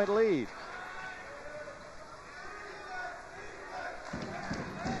 6-point lead.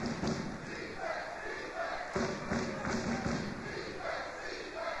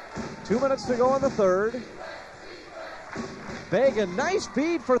 Two minutes to go in the third. Bagan, nice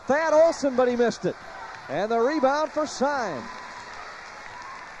feed for Thad Olson, but he missed it. And the rebound for Syme.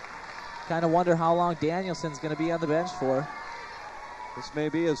 Kind of wonder how long Danielson's going to be on the bench for. This may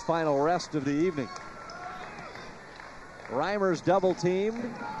be his final rest of the evening. Reimer's double teamed.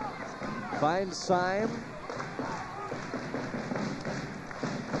 Finds Syme.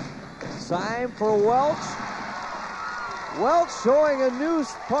 Syme for Welch. Welch showing a new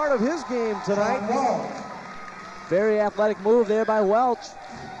part of his game tonight. Very athletic move there by Welch.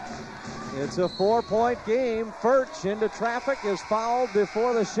 It's a 4-point game. Furch into traffic, is fouled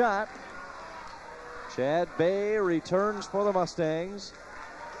before the shot. Chad Bay returns for the Mustangs.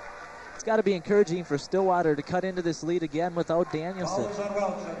 It's got to be encouraging for Stillwater to cut into this lead again without Danielson.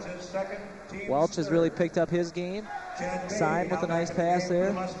 Welch has really picked up his game. Syme with a nice pass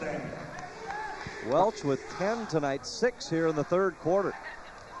there. Welch with 10 tonight, 6 here in the third quarter.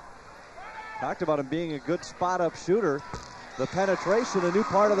 Talked about him being a good spot-up shooter. The penetration, a new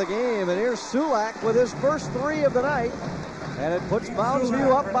part of the game. And here's Sulak with his first 3 of the night. And it puts Mounds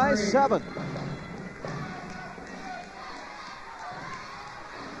View up by 7.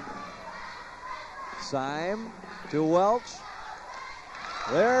 Syme to Welch.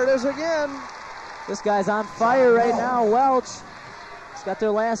 There it is again. This guy's on fire right now, Welch. He's got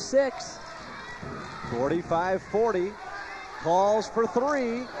their last 6. 45-40. Calls for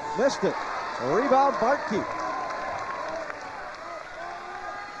 3. Missed it. A rebound, Bartkey.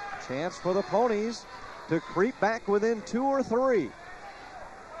 Chance for the Ponies to creep back within 2 or 3.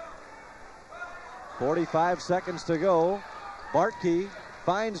 45 seconds to go. Bartkey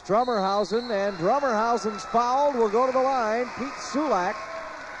finds Drummerhausen, and Drummerhausen's fouled. Will go to the line. Pete Sulak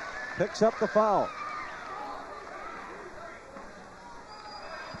picks up the foul.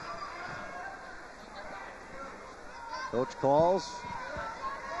 Coach calls.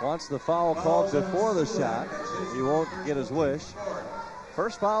 Wants the foul called before the shot. He won't get his wish.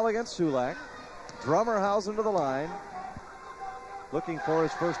 First foul against Sulak. Drummerhausen to the line. Looking for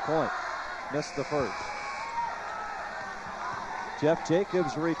his first point. Missed the first. Jeff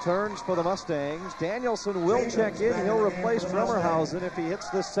Jacobs returns for the Mustangs. Danielson will check in. He'll replace Drummerhausen if he hits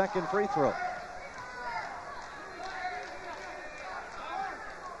this second free throw.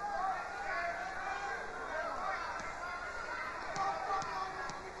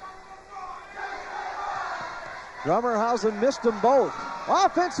 Drummerhausen missed them both.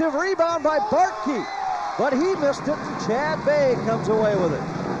 Offensive rebound by Bartkey, but he missed it. Chad Bay comes away with it.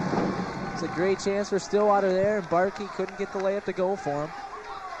 It's a great chance for Stillwater there, and Bartkey couldn't get the layup to go for him.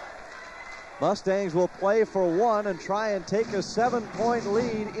 Mustangs will play for 1 and try and take a 7-point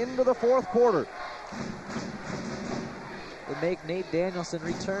lead into the fourth quarter. They make Nate Danielson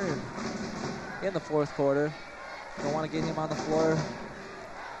return in the fourth quarter. Don't want to get him on the floor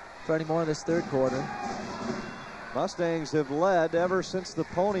for any more of this third quarter. Mustangs have led ever since the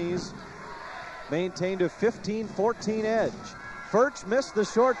Ponies maintained a 15-14 edge. Furch missed the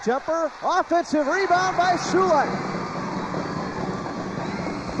short jumper. Offensive rebound by Sulak.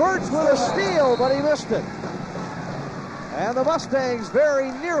 Furch with a steal, but he missed it. And the Mustangs very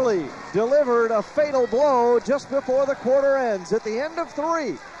nearly delivered a fatal blow just before the quarter ends. At the end of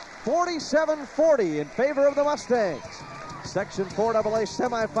 3, 47-40 in favor of the Mustangs. Section 4AA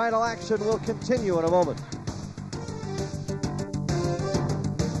semifinal action will continue in a moment.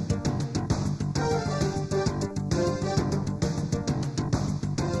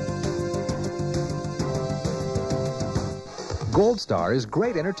 Gold Star is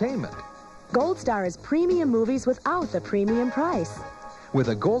great entertainment. Gold Star is premium movies without the premium price. With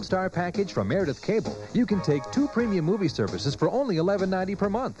a Gold Star package from Meredith Cable, you can take 2 premium movie services for only $11.90 per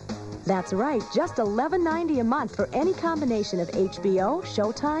month. That's right, just $11.90 a month for any combination of HBO,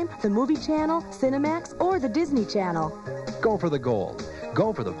 Showtime, the Movie Channel, Cinemax, or the Disney Channel. Go for the gold.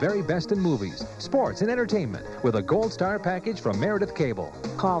 Go for the very best in movies, sports, and entertainment with a Gold Star package from Meredith Cable.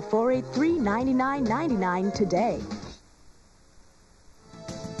 Call 483-9999 today.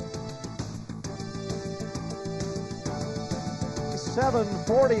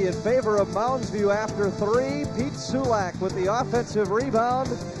 7:40 in favor of Mounds View after 3. Pete Sulak with the offensive rebound.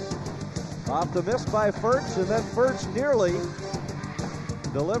 Off the miss by Furch, and then Furch nearly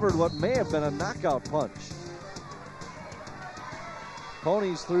delivered what may have been a knockout punch.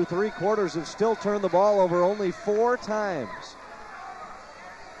 Ponies through 3 quarters have still turned the ball over only 4 times.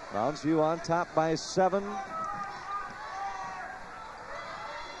 Mounds View on top by 7.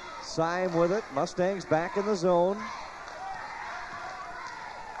 Syme with it. Mustangs back in the zone.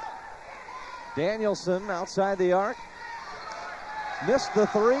 Danielson outside the arc. Missed the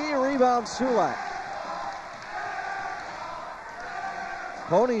 3. Rebound Sulak.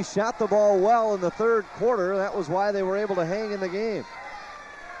 Ponies shot the ball well in the 3rd quarter. That was why they were able to hang in the game,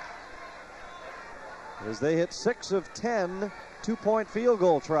 as they hit 6 of 10 2-point field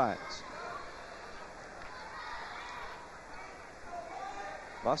goal tries.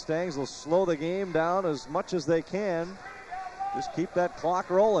 Mustangs will slow the game down as much as they can. Just keep that clock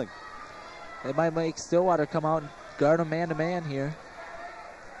rolling. They might make Stillwater come out and guard them man-to-man here.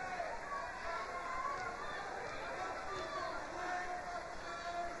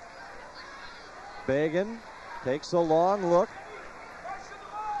 Bagan takes a long look.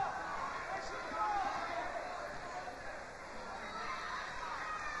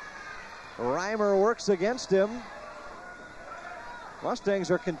 Reimer works against him. Mustangs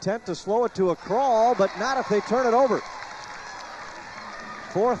are content to slow it to a crawl, but not if they turn it over.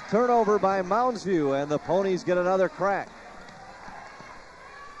 4th turnover by Mounds View, and the Ponies get another crack.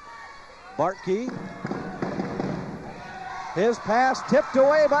 Bartkey. His pass tipped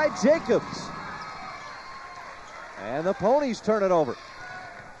away by Jacobs. And the Ponies turn it over.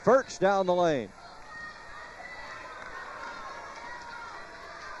 Furch down the lane.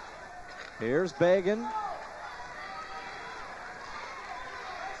 Here's Bagan.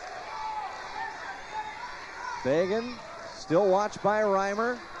 Bagan still watched by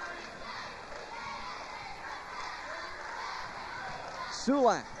Reimer.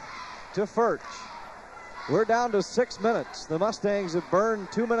 Sulak to Furch. We're down to 6 minutes. The Mustangs have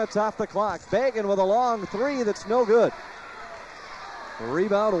burned 2 minutes off the clock. Bagan with a long 3 that's no good.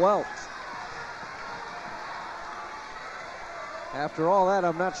 Rebound Welch. After all that,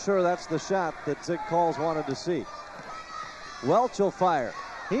 I'm not sure that's the shot that Zig Calls wanted to see. Welch will fire.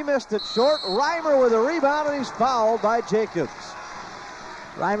 He missed it short. Reimer with a rebound, and he's fouled by Jacobs.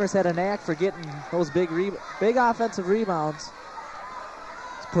 Reimer's had a knack for getting those big offensive rebounds.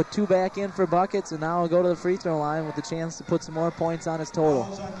 He's put 2 back in for buckets, and now he'll go to the free throw line with the chance to put some more points on his total.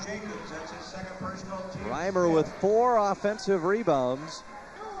 Reimer with 4 offensive rebounds.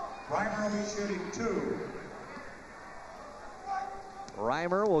 Reimer will be shooting 2.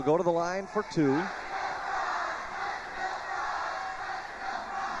 Reimer will go to the line for 2.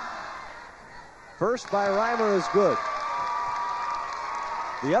 First by Reimer is good.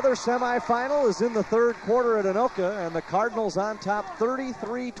 The other semifinal is in the 3rd quarter at Anoka, and the Cardinals on top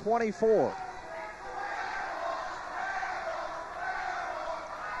 33-24.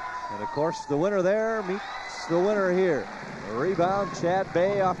 And of course, the winner there meets the winner here. A rebound, Chad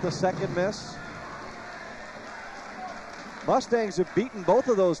Bay off the 2nd miss. Mustangs have beaten both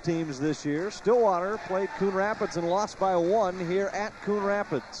of those teams this year. Stillwater played Coon Rapids and lost by 1 here at Coon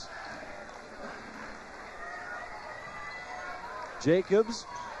Rapids. Jacobs,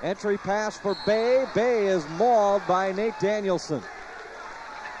 entry pass for Bay. Bay is mauled by Nate Danielson.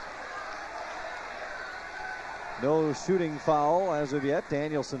 No shooting foul as of yet.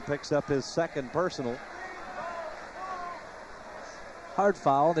 Danielson picks up his 2nd personal. Hard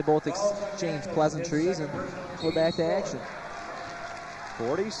foul. They both exchange pleasantries, and we're back to action.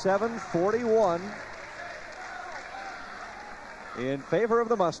 47-41 in favor of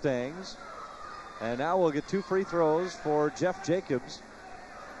the Mustangs. And now we'll get 2 free throws for Jeff Jacobs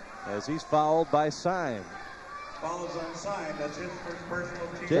as he's fouled by Syme. Fouls on Syme. That's his first personal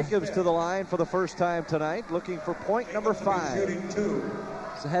team. Jacobs to the line for the first time tonight, looking for point number 5. Shooting 2.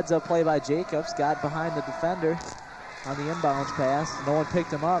 It's a heads-up play by Jacobs. Got behind the defender on the inbounds pass. No one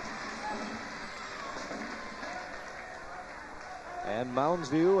picked him up. And Mounds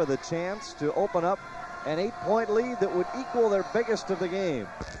View with a chance to open up an 8-point lead that would equal their biggest of the game.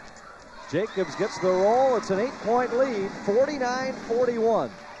 Jacobs gets the roll. It's an 8-point lead, 49-41.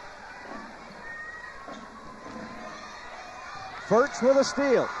 Furch with a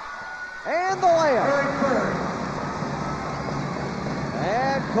steal. And the layup.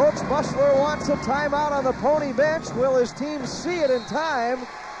 And Coach Musler wants a timeout on the Pony bench. Will his team see it in time?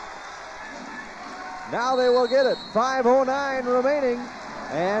 Now they will get it. 5:09 remaining.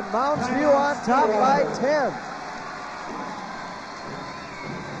 And Mounds View on top by 10.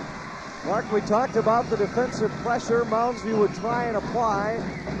 Mark, we talked about the defensive pressure Mounds View would try and apply,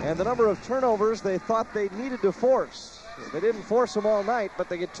 and the number of turnovers they thought they needed to force. They didn't force them all night, but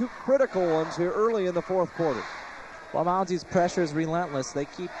they get 2 critical ones here early in the 4th quarter. Well, Mounds' pressure is relentless. They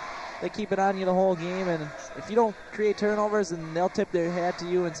keep it on you the whole game, and if you don't create turnovers, then they'll tip their hat to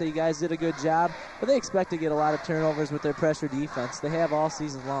you and say you guys did a good job. But they expect to get a lot of turnovers with their pressure defense. They have all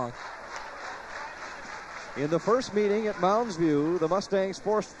season long. In the first meeting at Mounds View, the Mustangs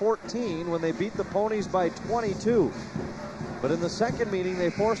forced 14 when they beat the Ponies by 22. But in the second meeting, they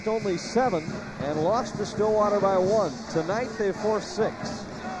forced only 7 and lost to Stillwater by 1. Tonight, they forced 6.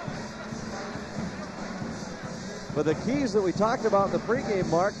 But the keys that we talked about in the pregame,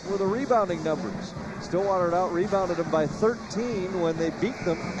 Mark, were the rebounding numbers. Stillwater had out-rebounded them by 13 when they beat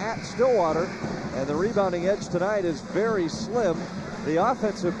them at Stillwater, and the rebounding edge tonight is very slim. The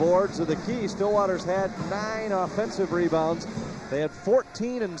offensive boards are the key. Stillwater's had 9 offensive rebounds. They had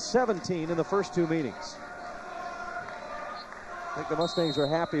 14 and 17 in the first 2 meetings. I think the Mustangs are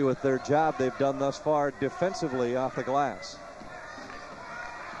happy with their job they've done thus far defensively off the glass.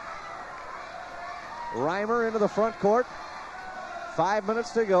 Reimer into the front court. 5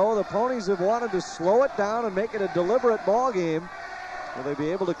 minutes to go. The Ponies have wanted to slow it down and make it a deliberate ball game. Will they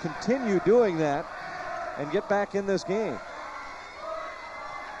be able to continue doing that and get back in this game?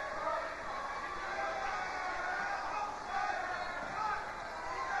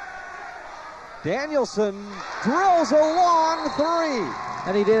 Danielson drills a long 3.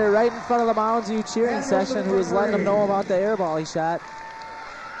 And he did it right in front of the Mounds U cheering session, who was letting them know about the air ball he shot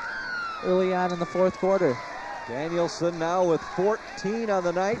early on in the fourth quarter. Danielson now with 14 on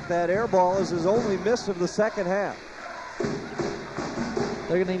the night. That air ball is his only miss of the second half.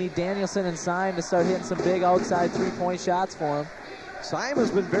 They're going to need Danielson and Syme to start hitting some big outside three-point shots for him. Syme has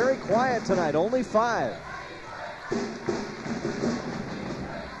been very quiet tonight, only 5.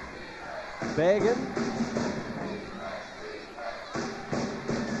 Fagan.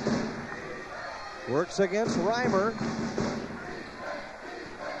 Works against Reimer.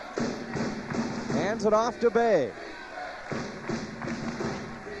 Hands it off to Bay.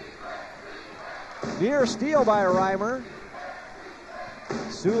 Near steal by Reimer.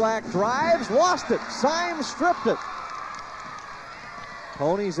 Sulak drives, lost it. Syme stripped it.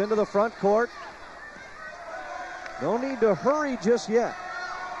 Ponies into the front court. No need to hurry just yet.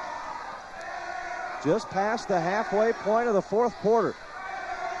 Just past the halfway point of the fourth quarter.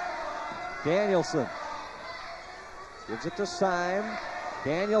 Danielson gives it to Syme.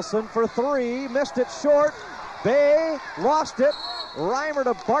 Danielson for 3, missed it short. Bay lost it. Reimer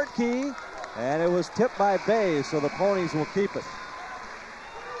to Bartkey, and it was tipped by Bay, so the Ponies will keep it.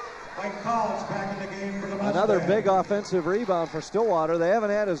 Back in the game for the Mustangs. Another big offensive rebound for Stillwater. They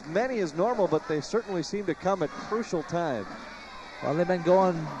haven't had as many as normal, but they certainly seem to come at crucial time. Well, they've been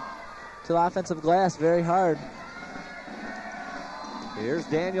going to the offensive glass very hard. Here's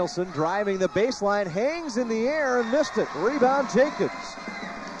Danielson driving the baseline, hangs in the air and missed it. Rebound Jacobs.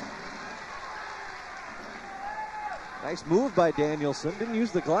 Nice move by Danielson. Didn't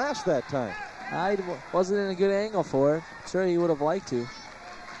use the glass that time. I wasn't in a good angle for it. Sure, he would have liked to.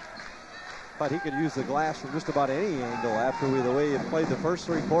 But he could use the glass from just about any angle after the way he played the first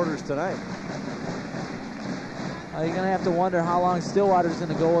 3 quarters tonight. You're going to have to wonder how long Stillwater's going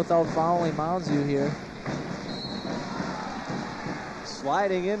to go without fouling Mounds U here.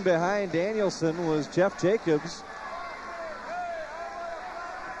 Sliding in behind Danielson was Jeff Jacobs.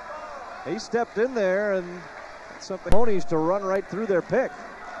 He stepped in there and something Ponies to run right through their pick.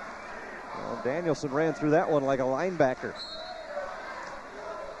 Well, Danielson ran through that one like a linebacker.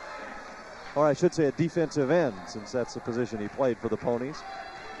 Or I should say a defensive end, since that's the position he played for the Ponies.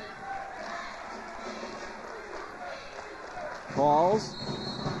 Calls,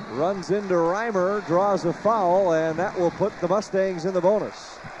 runs into Reimer, draws a foul, and that will put the Mustangs in the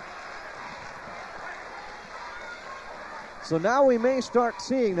bonus. So now we may start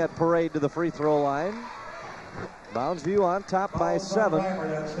seeing that parade to the free throw line. Mounds View on top by 7.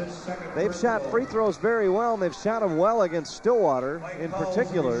 They've shot free throws very well, and they've shot them well against Stillwater in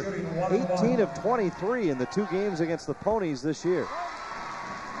particular. 18 of 23 in the 2 games against the Ponies this year.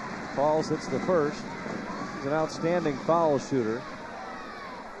 Falls hits the first. He's an outstanding foul shooter.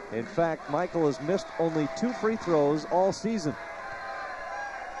 In fact, Michael has missed only 2 free throws all season.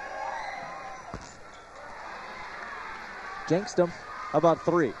 Jinxed him. How about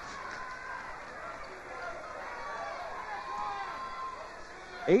 3?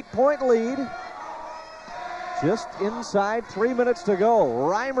 8-point lead. Just inside 3 minutes to go.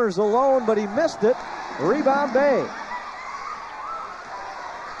 Reimer's alone, but he missed it. Rebound Bay.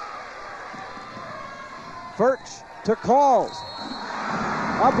 Furch to Calls.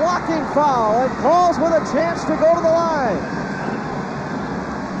 A blocking foul, and Calls with a chance to go to the line.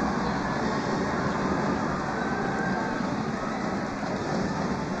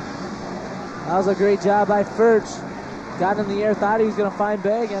 That was a great job by Furch. got in the air, thought he was going to find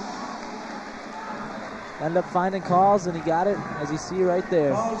Bagan. Ended up finding Calls, and he got it, as you see right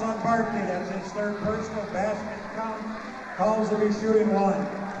there. Calls on Barkley. That's his third personal basket count. Calls will be shooting one.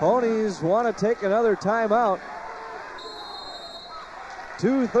 Ponies want to take another timeout.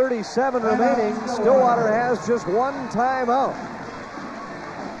 2:37 remaining. Stillwater has just one timeout.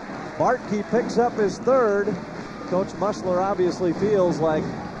 Bartkey picks up his third. Coach Muschler obviously feels like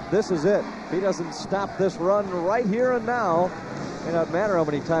this is it. If he doesn't stop this run right here and now, it may not matter how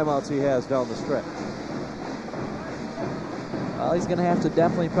many timeouts he has down the stretch. Well, he's going to have to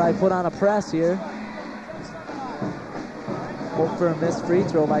definitely probably put on a press here. Hope for a missed free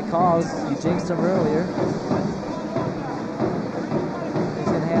throw by Calls. You jinxed him earlier. He's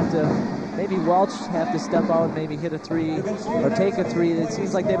going to have to, maybe Welch have to step out and maybe hit a three or take a three. It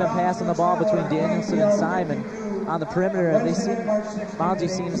seems like they've been passing the ball between Danielson and Simon on the perimeter, and Moundsy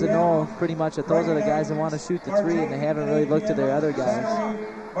seems to know pretty much that those are the guys that want to shoot the three, and they haven't really looked at their other guys.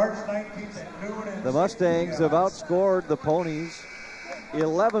 The Mustangs have outscored the Ponies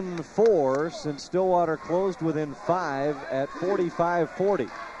 11-4 since Stillwater closed within 5 at 45-40.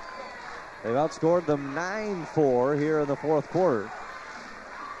 They've outscored them 9-4 here in the fourth quarter.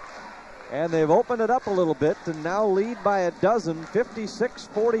 And they've opened it up a little bit to now lead by a dozen,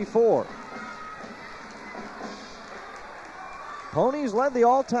 56-44. Ponies led the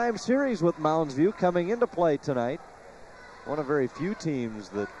all-time series with Mounds View coming into play tonight. One of very few teams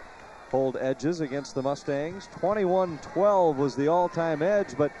that hold edges against the Mustangs. 21-12 was the all-time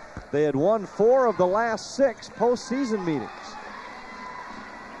edge, but they had won 4 of the last 6 postseason meetings.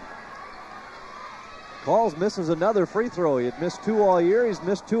 Calls misses another free throw. He had missed 2 all year. He's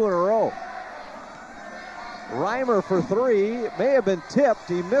missed 2 in a row. Reimer for 3. It may have been tipped.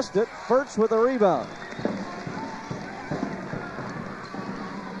 He missed it. Furch with a rebound.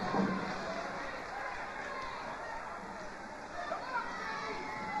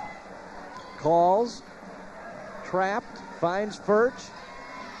 Calls, trapped, finds Furch.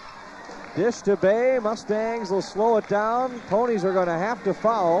 Dish to Bay. Mustangs will slow it down. Ponies are going to have to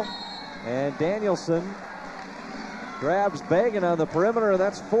foul. And Danielson grabs Bagan on the perimeter, and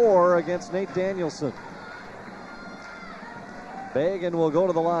that's 4 against Nate Danielson. Bagan will go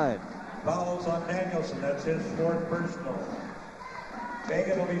to the line. Fouls on Danielson. That's his 4th personal.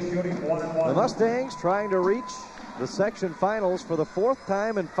 Bagan will be shooting 1-1. The Mustangs trying to reach the section finals for the 4th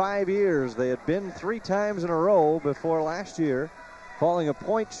time in 5 years. They had been 3 times in a row before last year, falling a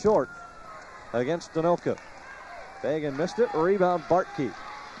point short against Anoka. Bagan missed it. Rebound Bartkey.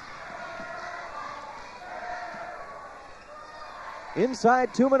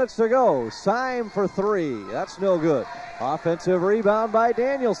 Inside 2 minutes to go. Syme for 3. That's no good. Offensive rebound by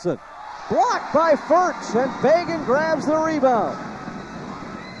Danielson. Blocked by Furch, and Bagan grabs the rebound.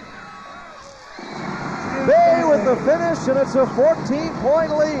 Bay with the finish, and it's a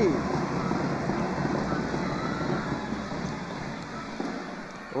 14-point lead.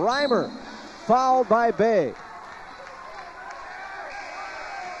 Reimer fouled by Bay.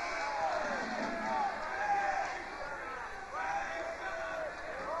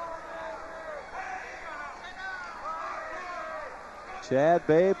 Chad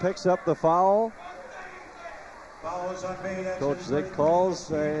Bay picks up the foul. Coach Zig calls,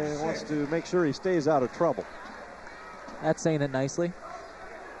 wants to make sure he stays out of trouble. That's saying it nicely.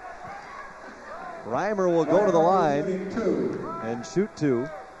 Reimer will go to the line and shoot 2.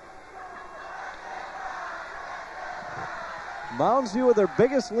 Mounds View with their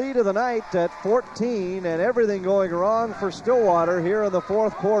biggest lead of the night at 14, and everything going wrong for Stillwater here in the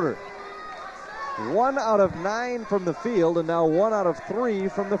fourth quarter. 1 out of 9 from the field, and now 1 out of 3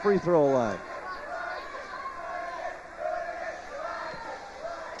 from the free throw line.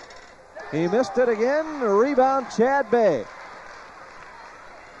 He missed it again. Rebound, Chad Bay.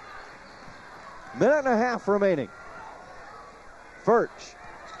 Minute and a half remaining. Furch.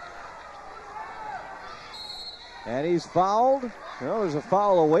 And he's fouled. Well, there's a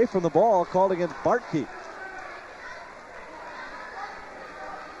foul away from the ball called against Bartkey.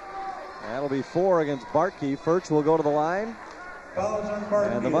 That'll be 4 against Bartkey. Furch will go to the line.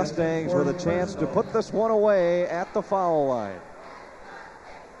 And the Mustangs with a chance to put this one away at the foul line.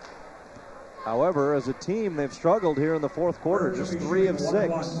 However, as a team, they've struggled here in the fourth quarter, just 3 of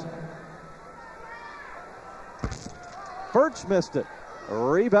 6. Furch missed it.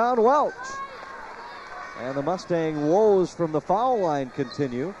 Rebound, Welch. And the Mustang woes from the foul line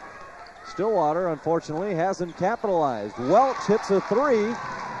continue. Stillwater, unfortunately, hasn't capitalized. Welch hits a 3,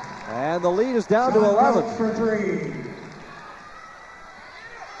 and the lead is down to 11. For 3.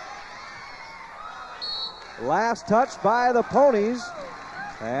 Last touch by the Ponies,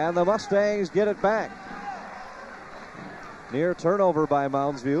 and the Mustangs get it back. Near turnover by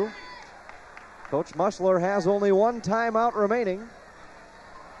Mounds View. Coach Muschler has only one timeout remaining.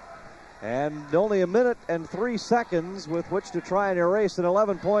 And only a minute and 3 seconds with which to try and erase an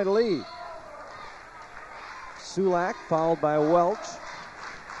 11-point lead. Sulak fouled by Welch.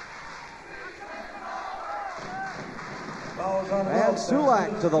 And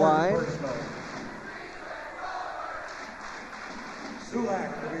Sulak to the line.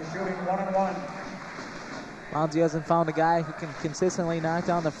 Sulak will be shooting 1-1. Mounds hasn't found a guy who can consistently knock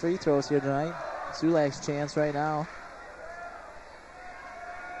down the free throws here tonight. Sulak's chance right now.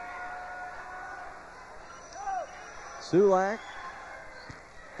 Sulak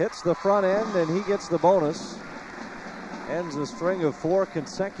hits the front end and he gets the bonus. Ends a string of 4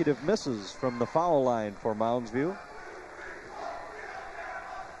 consecutive misses from the foul line for Mounds View.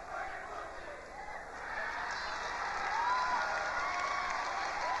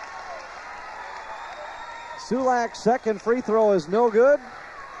 Sulak's second free throw is no good.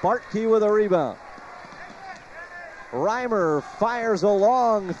 Bartkey with a rebound. Reimer fires a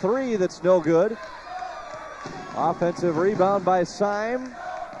long 3 that's no good. Offensive rebound by Syme.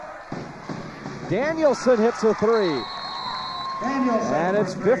 Danielson hits a 3. And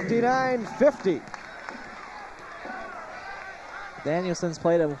it's 59-50. Danielson's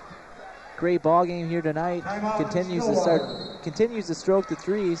played a great ball game here tonight. Continues to stroke the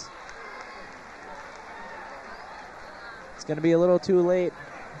threes. It's going to be a little too late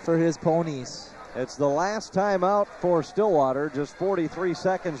for his ponies. It's the last timeout for Stillwater, just 43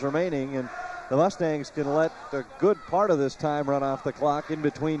 seconds remaining, and the Mustangs can let a good part of this time run off the clock in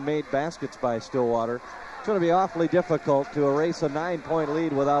between made baskets by Stillwater. It's going to be awfully difficult to erase a 9-point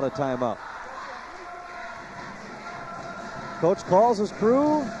lead without a timeout. Coach calls his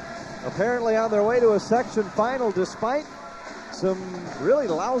crew, apparently on their way to a section final despite some really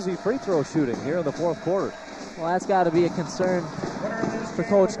lousy free throw shooting here in the fourth quarter. Well, that's got to be a concern for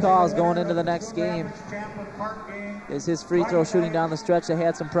Coach Calls going into the next game. Is his free throw shooting down the stretch? They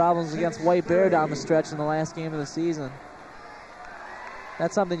had some problems against White Bear down the stretch in the last game of the season.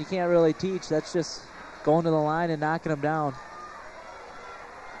 That's something you can't really teach. That's just going to the line and knocking them down.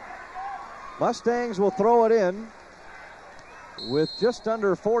 Mustangs will throw it in with just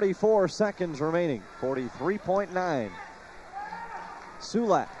under 44 seconds remaining. 43.9.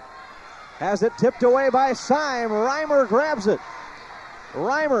 Sulak has it tipped away by Syme. Reimer grabs it.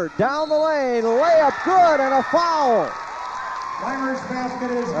 Reimer down the lane, layup good, and a foul. Reimer's basket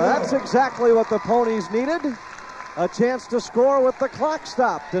is good. That's exactly what the Ponies needed. A chance to score with the clock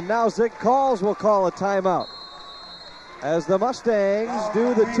stopped, and now Zig Calls will call a timeout. As the Mustangs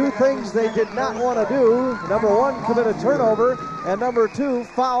do the 2 things they did not want to do. Number 1, commit a turnover, and number 2,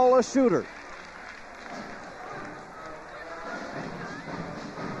 foul a shooter.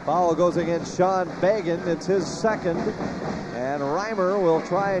 Foul goes against Sean Bagan. It's his second. And Reimer will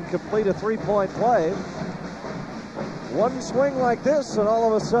try and complete a 3-point play. One swing like this, and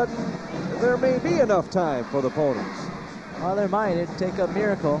all of a sudden, there may be enough time for the Ponies. Well, there might. It'd take a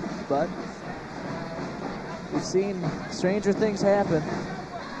miracle, but we've seen stranger things happen.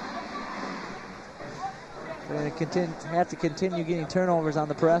 They're going to have to continue getting turnovers on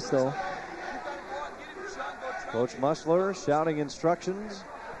the press, though. Coach Muschler shouting instructions.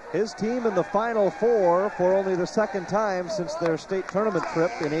 His team in the Final Four for only the second time since their state tournament trip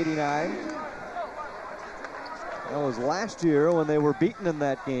in '89. That was last year when they were beaten in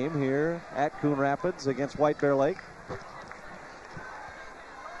that game here at Coon Rapids against White Bear Lake.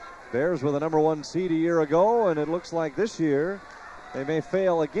 Bears were the number 1 seed a year ago, and it looks like this year they may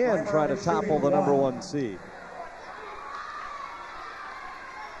fail again trying to topple the number 1 seed.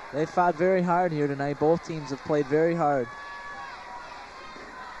 They fought very hard here tonight. Both teams have played very hard.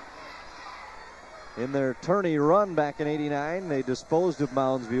 In their tourney run back in '89, they disposed of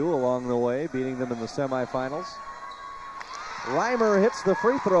Mounds View along the way, beating them in the semifinals. Reimer hits the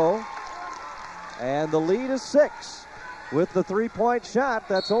free throw, and the lead is 6. With the 3-point shot,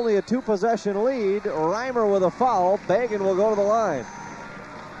 that's only a 2-possession lead. Reimer with a foul. Bagan will go to the line.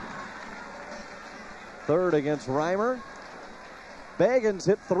 Third against Reimer. Bagan's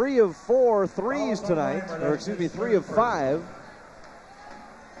hit 3 of 4 threes tonight, or excuse me, 3 of 5.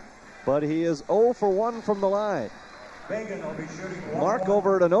 But he is 0 for 1 from the line. Mark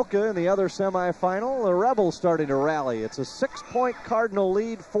over at Anoka in the other semifinal. The Rebels starting to rally. It's a 6-point Cardinal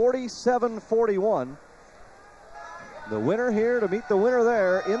lead, 47-41. The winner here to meet the winner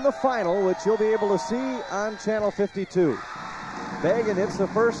there in the final, which you'll be able to see on Channel 52. Bagan hits the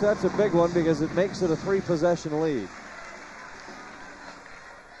first. That's a big one because it makes it a 3-possession lead.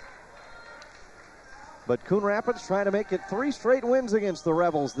 But Coon Rapids trying to make it 3 straight wins against the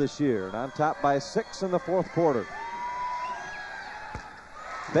Rebels this year, and on top by 6 in the fourth quarter.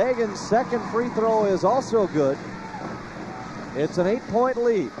 Bagan's second free throw is also good. It's an 8-point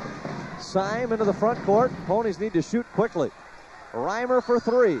lead. Syme into the front court. Ponies need to shoot quickly. Reimer for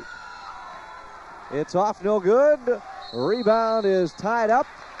three. It's off, no good. Rebound is tied up.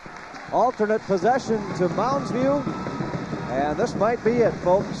 Alternate possession to Moundsview. And this might be it,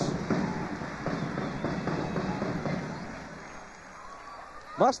 folks.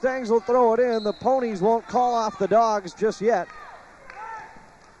 Mustangs will throw it in. The Ponies won't call off the Dogs just yet.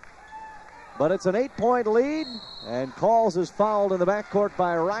 But it's an 8-point lead, and Calls is fouled in the backcourt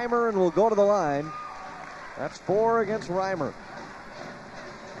by Reimer and will go to the line. That's 4 against Reimer.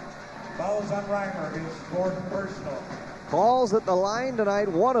 Fouls on Reimer. He's scored personal. Calls at the line tonight,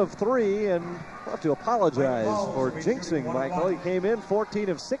 1 of 3, and I have to apologize for jinxing Michael. He came in 14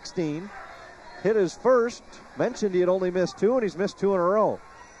 of 16, hit his first, mentioned he had only missed 2, and he's missed 2 in a row.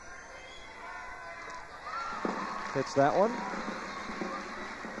 Hits that one.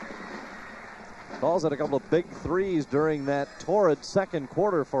 Calls at a couple of big threes during that torrid second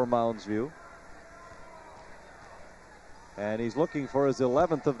quarter for Moundsview. And he's looking for his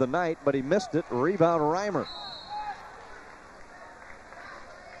 11th of the night, but he missed it. Rebound Reimer.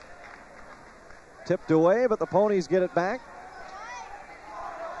 Tipped away, but the Ponies get it back.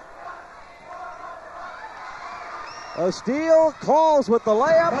 A steal, Calls with the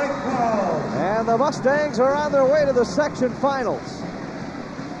layup. And the Mustangs are on their way to the section finals.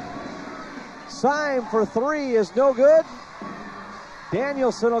 Syme for 3 is no good.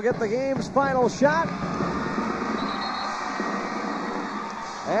 Danielson will get the game's final shot.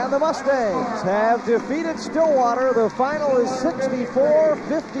 And the Mustangs have defeated Stillwater. The final is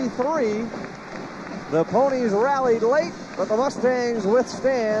 64-53. The Ponies rallied late, but the Mustangs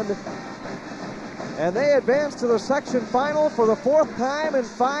withstand. And they advance to the section final for the 4th time in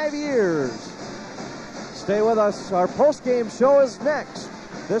 5 years. Stay with us. Our post-game show is next.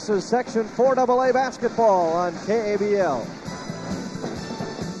 This is Section 4AA basketball on KABL.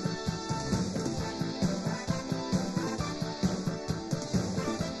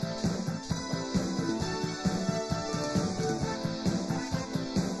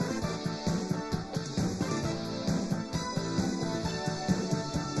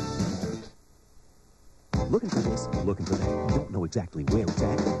 Looking for this, looking for that. Don't know exactly where it's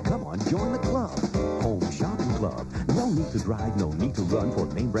at? Come on, join the club. Home Shopping Club. No need to drive, no need to run. For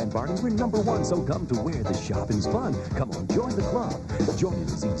name brand bargains, we're #1, so come to where the shopping's fun. Come on, join the club. Joining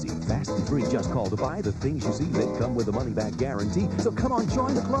is easy, fast and free. Just call to buy the things you see. They come with a money-back guarantee. So come on,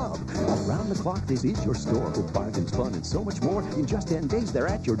 join the club. Around the clock, this is your store for bargains, fun, and so much more. In just 10 days, they're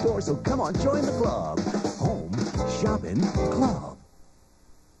at your door. So come on, join the club. Home Shopping Club.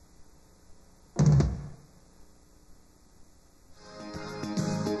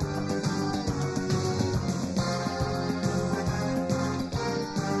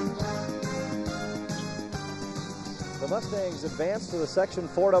 Mustangs advance to the Section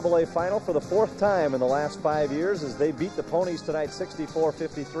 4AA final for the 4th time in the last 5 years as they beat the Ponies tonight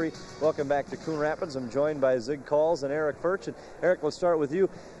 64-53. Welcome back to Coon Rapids. I'm joined by Zig Calls and Eric Furch. And Eric, let's start with you.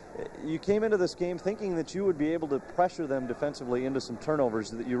 You came into this game thinking that you would be able to pressure them defensively into some turnovers,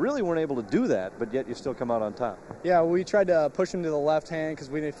 that you really weren't able to do that, but yet you still come out on top. Yeah, we tried to push them to the left hand because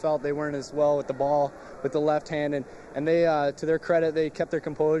we felt they weren't as well with the ball with the left hand, and they, to their credit, they kept their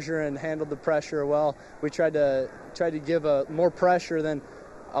composure and handled the pressure well. We tried to give more pressure than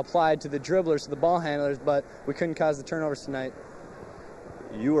applied to the dribblers, to the ball handlers, but we couldn't cause the turnovers tonight.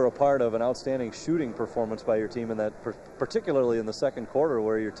 You were a part of an outstanding shooting performance by your team in that, particularly in the second quarter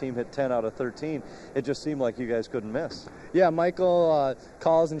where your team hit 10 out of 13. It just seemed like you guys couldn't miss. Yeah, Michael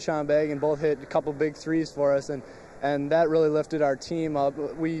Calls and Sean Bagan both hit a couple big threes for us, and that really lifted our team up.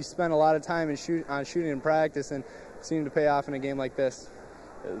 We spent a lot of time on shooting in practice, and it seemed to pay off in a game like this.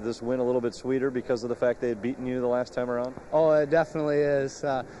 This win a little bit sweeter because of the fact they had beaten you the last time around? Oh, it definitely is.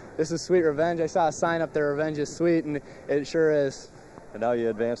 This is sweet revenge. I saw a sign up there, revenge is sweet, and it sure is. And now you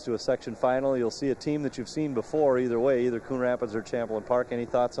advance to a section final. You'll see a team that you've seen before either way, either Coon Rapids or Champlain Park. Any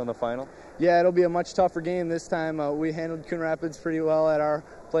thoughts on the final? Yeah, it'll be a much tougher game this time. We handled Coon Rapids pretty well at our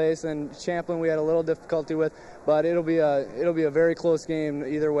place, and Champlain we had a little difficulty with, but it'll be a very close game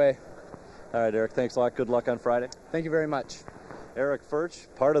either way. All right, Eric, thanks a lot. Good luck on Friday. Thank you very much. Eric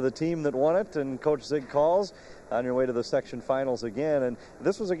Furch, part of the team that won it, and Coach Zig Calls on your way to the section finals again. And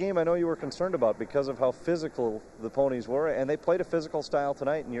this was a game I know you were concerned about because of how physical the Ponies were, and they played a physical style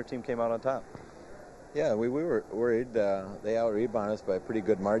tonight, and your team came out on top. Yeah, we were worried. They out-rebounded us by a pretty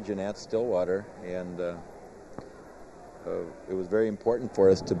good margin at Stillwater, and it was very important for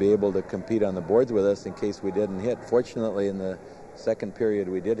us to be able to compete on the boards with us in case we didn't hit. Fortunately, in the second period,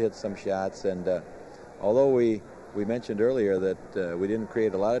 we did hit some shots, and although we we mentioned earlier that we didn't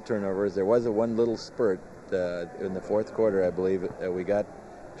create a lot of turnovers. There was one little spurt in the fourth quarter, I believe, we got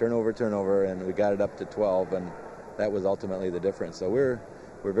turnover, and we got it up to 12, and that was ultimately the difference. So we're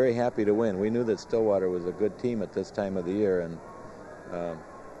very happy to win. We knew that Stillwater was a good team at this time of the year, and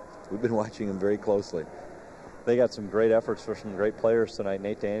we've been watching them very closely. They got some great efforts for some great players tonight.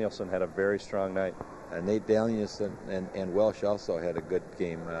 Nate Danielson had a very strong night. Nate Danielson and Welsh also had a good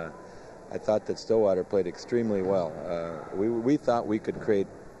game. I thought that Stillwater played extremely well. We thought we could create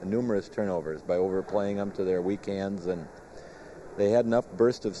numerous turnovers by overplaying them to their weak hands, and they had enough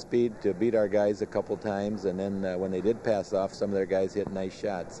burst of speed to beat our guys a couple times, and then when they did pass off, some of their guys hit nice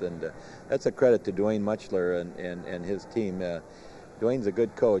shots, and that's a credit to Dwayne Muchler and his team. Dwayne's a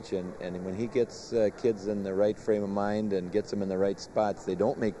good coach, and when he gets kids in the right frame of mind and gets them in the right spots, they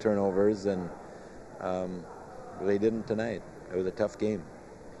don't make turnovers, and they didn't tonight. It was a tough game.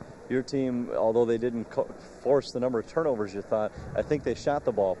 Your team, although they didn't force the number of turnovers you thought, I think they shot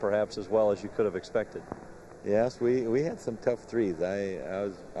the ball perhaps as well as you could have expected. Yes, we had some tough threes. I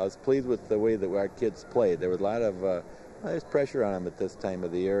was pleased with the way that our kids played. There was a lot of there's pressure on them at this time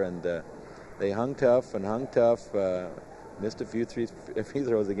of the year, and they hung tough. Missed a few free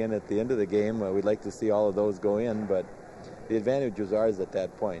throws again at the end of the game. We'd like to see all of those go in, but the advantage was ours at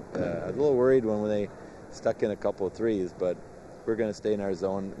that point. I was a little worried when they stuck in a couple of threes, but we're going to stay in our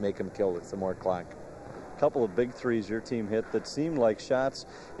zone, make them kill with some more clock. A couple of big threes your team hit that seemed like shots.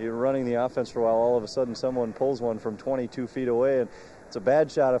 You're running the offense for a while, all of a sudden someone pulls one from 22 feet away, and it's a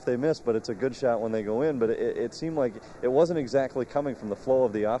bad shot if they miss, but it's a good shot when they go in. But it seemed like it wasn't exactly coming from the flow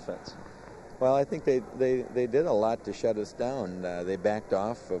of the offense. Well, I think they did a lot to shut us down. They backed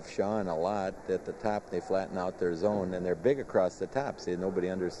off of Sean a lot. At the top, they flattened out their zone, and they're big across the top. See,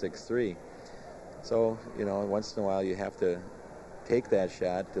 nobody under 6'3". So, once in a while you have to take that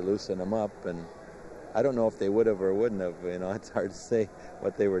shot to loosen them up, and I don't know if they would have or wouldn't have. It's hard to say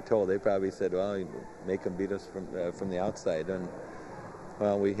what they were told. They probably said, well, make them beat us from the outside, and,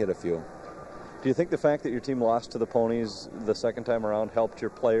 well, we hit a few. Do you think the fact that your team lost to the Ponies the second time around helped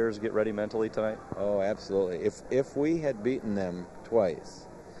your players get ready mentally tonight? Oh, absolutely. If we had beaten them twice,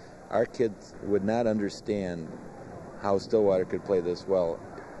 our kids would not understand how Stillwater could play this well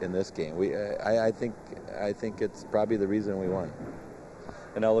in this game. I think it's probably the reason we won.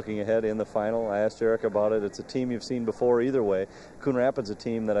 And now looking ahead in the final, I asked Eric about it. It's a team you've seen before either way. Coon Rapids, a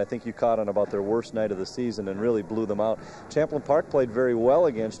team that I think you caught on about their worst night of the season and really blew them out. Champlain Park played very well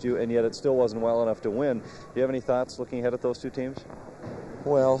against you, and yet it still wasn't well enough to win. Do you have any thoughts looking ahead at those two teams?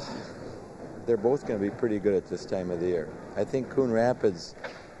 Well, they're both going to be pretty good at this time of the year. I think Coon Rapids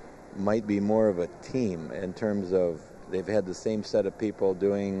might be more of a team in terms of they've had the same set of people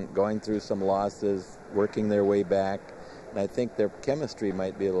going through some losses, working their way back. And I think their chemistry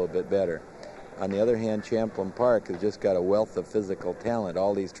might be a little bit better. On the other hand, Champlain Park has just got a wealth of physical talent.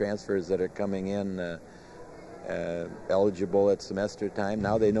 All these transfers that are coming in eligible at semester time,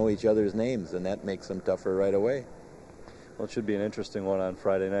 now they know each other's names, and that makes them tougher right away. Well, it should be an interesting one on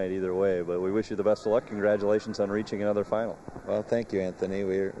Friday night either way, but we wish you the best of luck. Congratulations on reaching another final. Well, thank you, Anthony.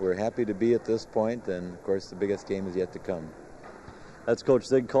 We're happy to be at this point, and, of course, the biggest game is yet to come. That's Coach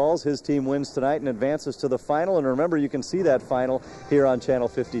Zig Calls. His team wins tonight and advances to the final. And remember, you can see that final here on Channel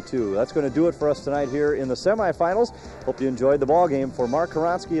 52. That's going to do it for us tonight here in the semifinals. Hope you enjoyed the ball game. For Mark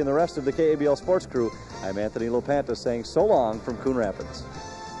Karonsky and the rest of the KABL Sports crew, I'm Anthony Lopanta saying so long from Coon Rapids.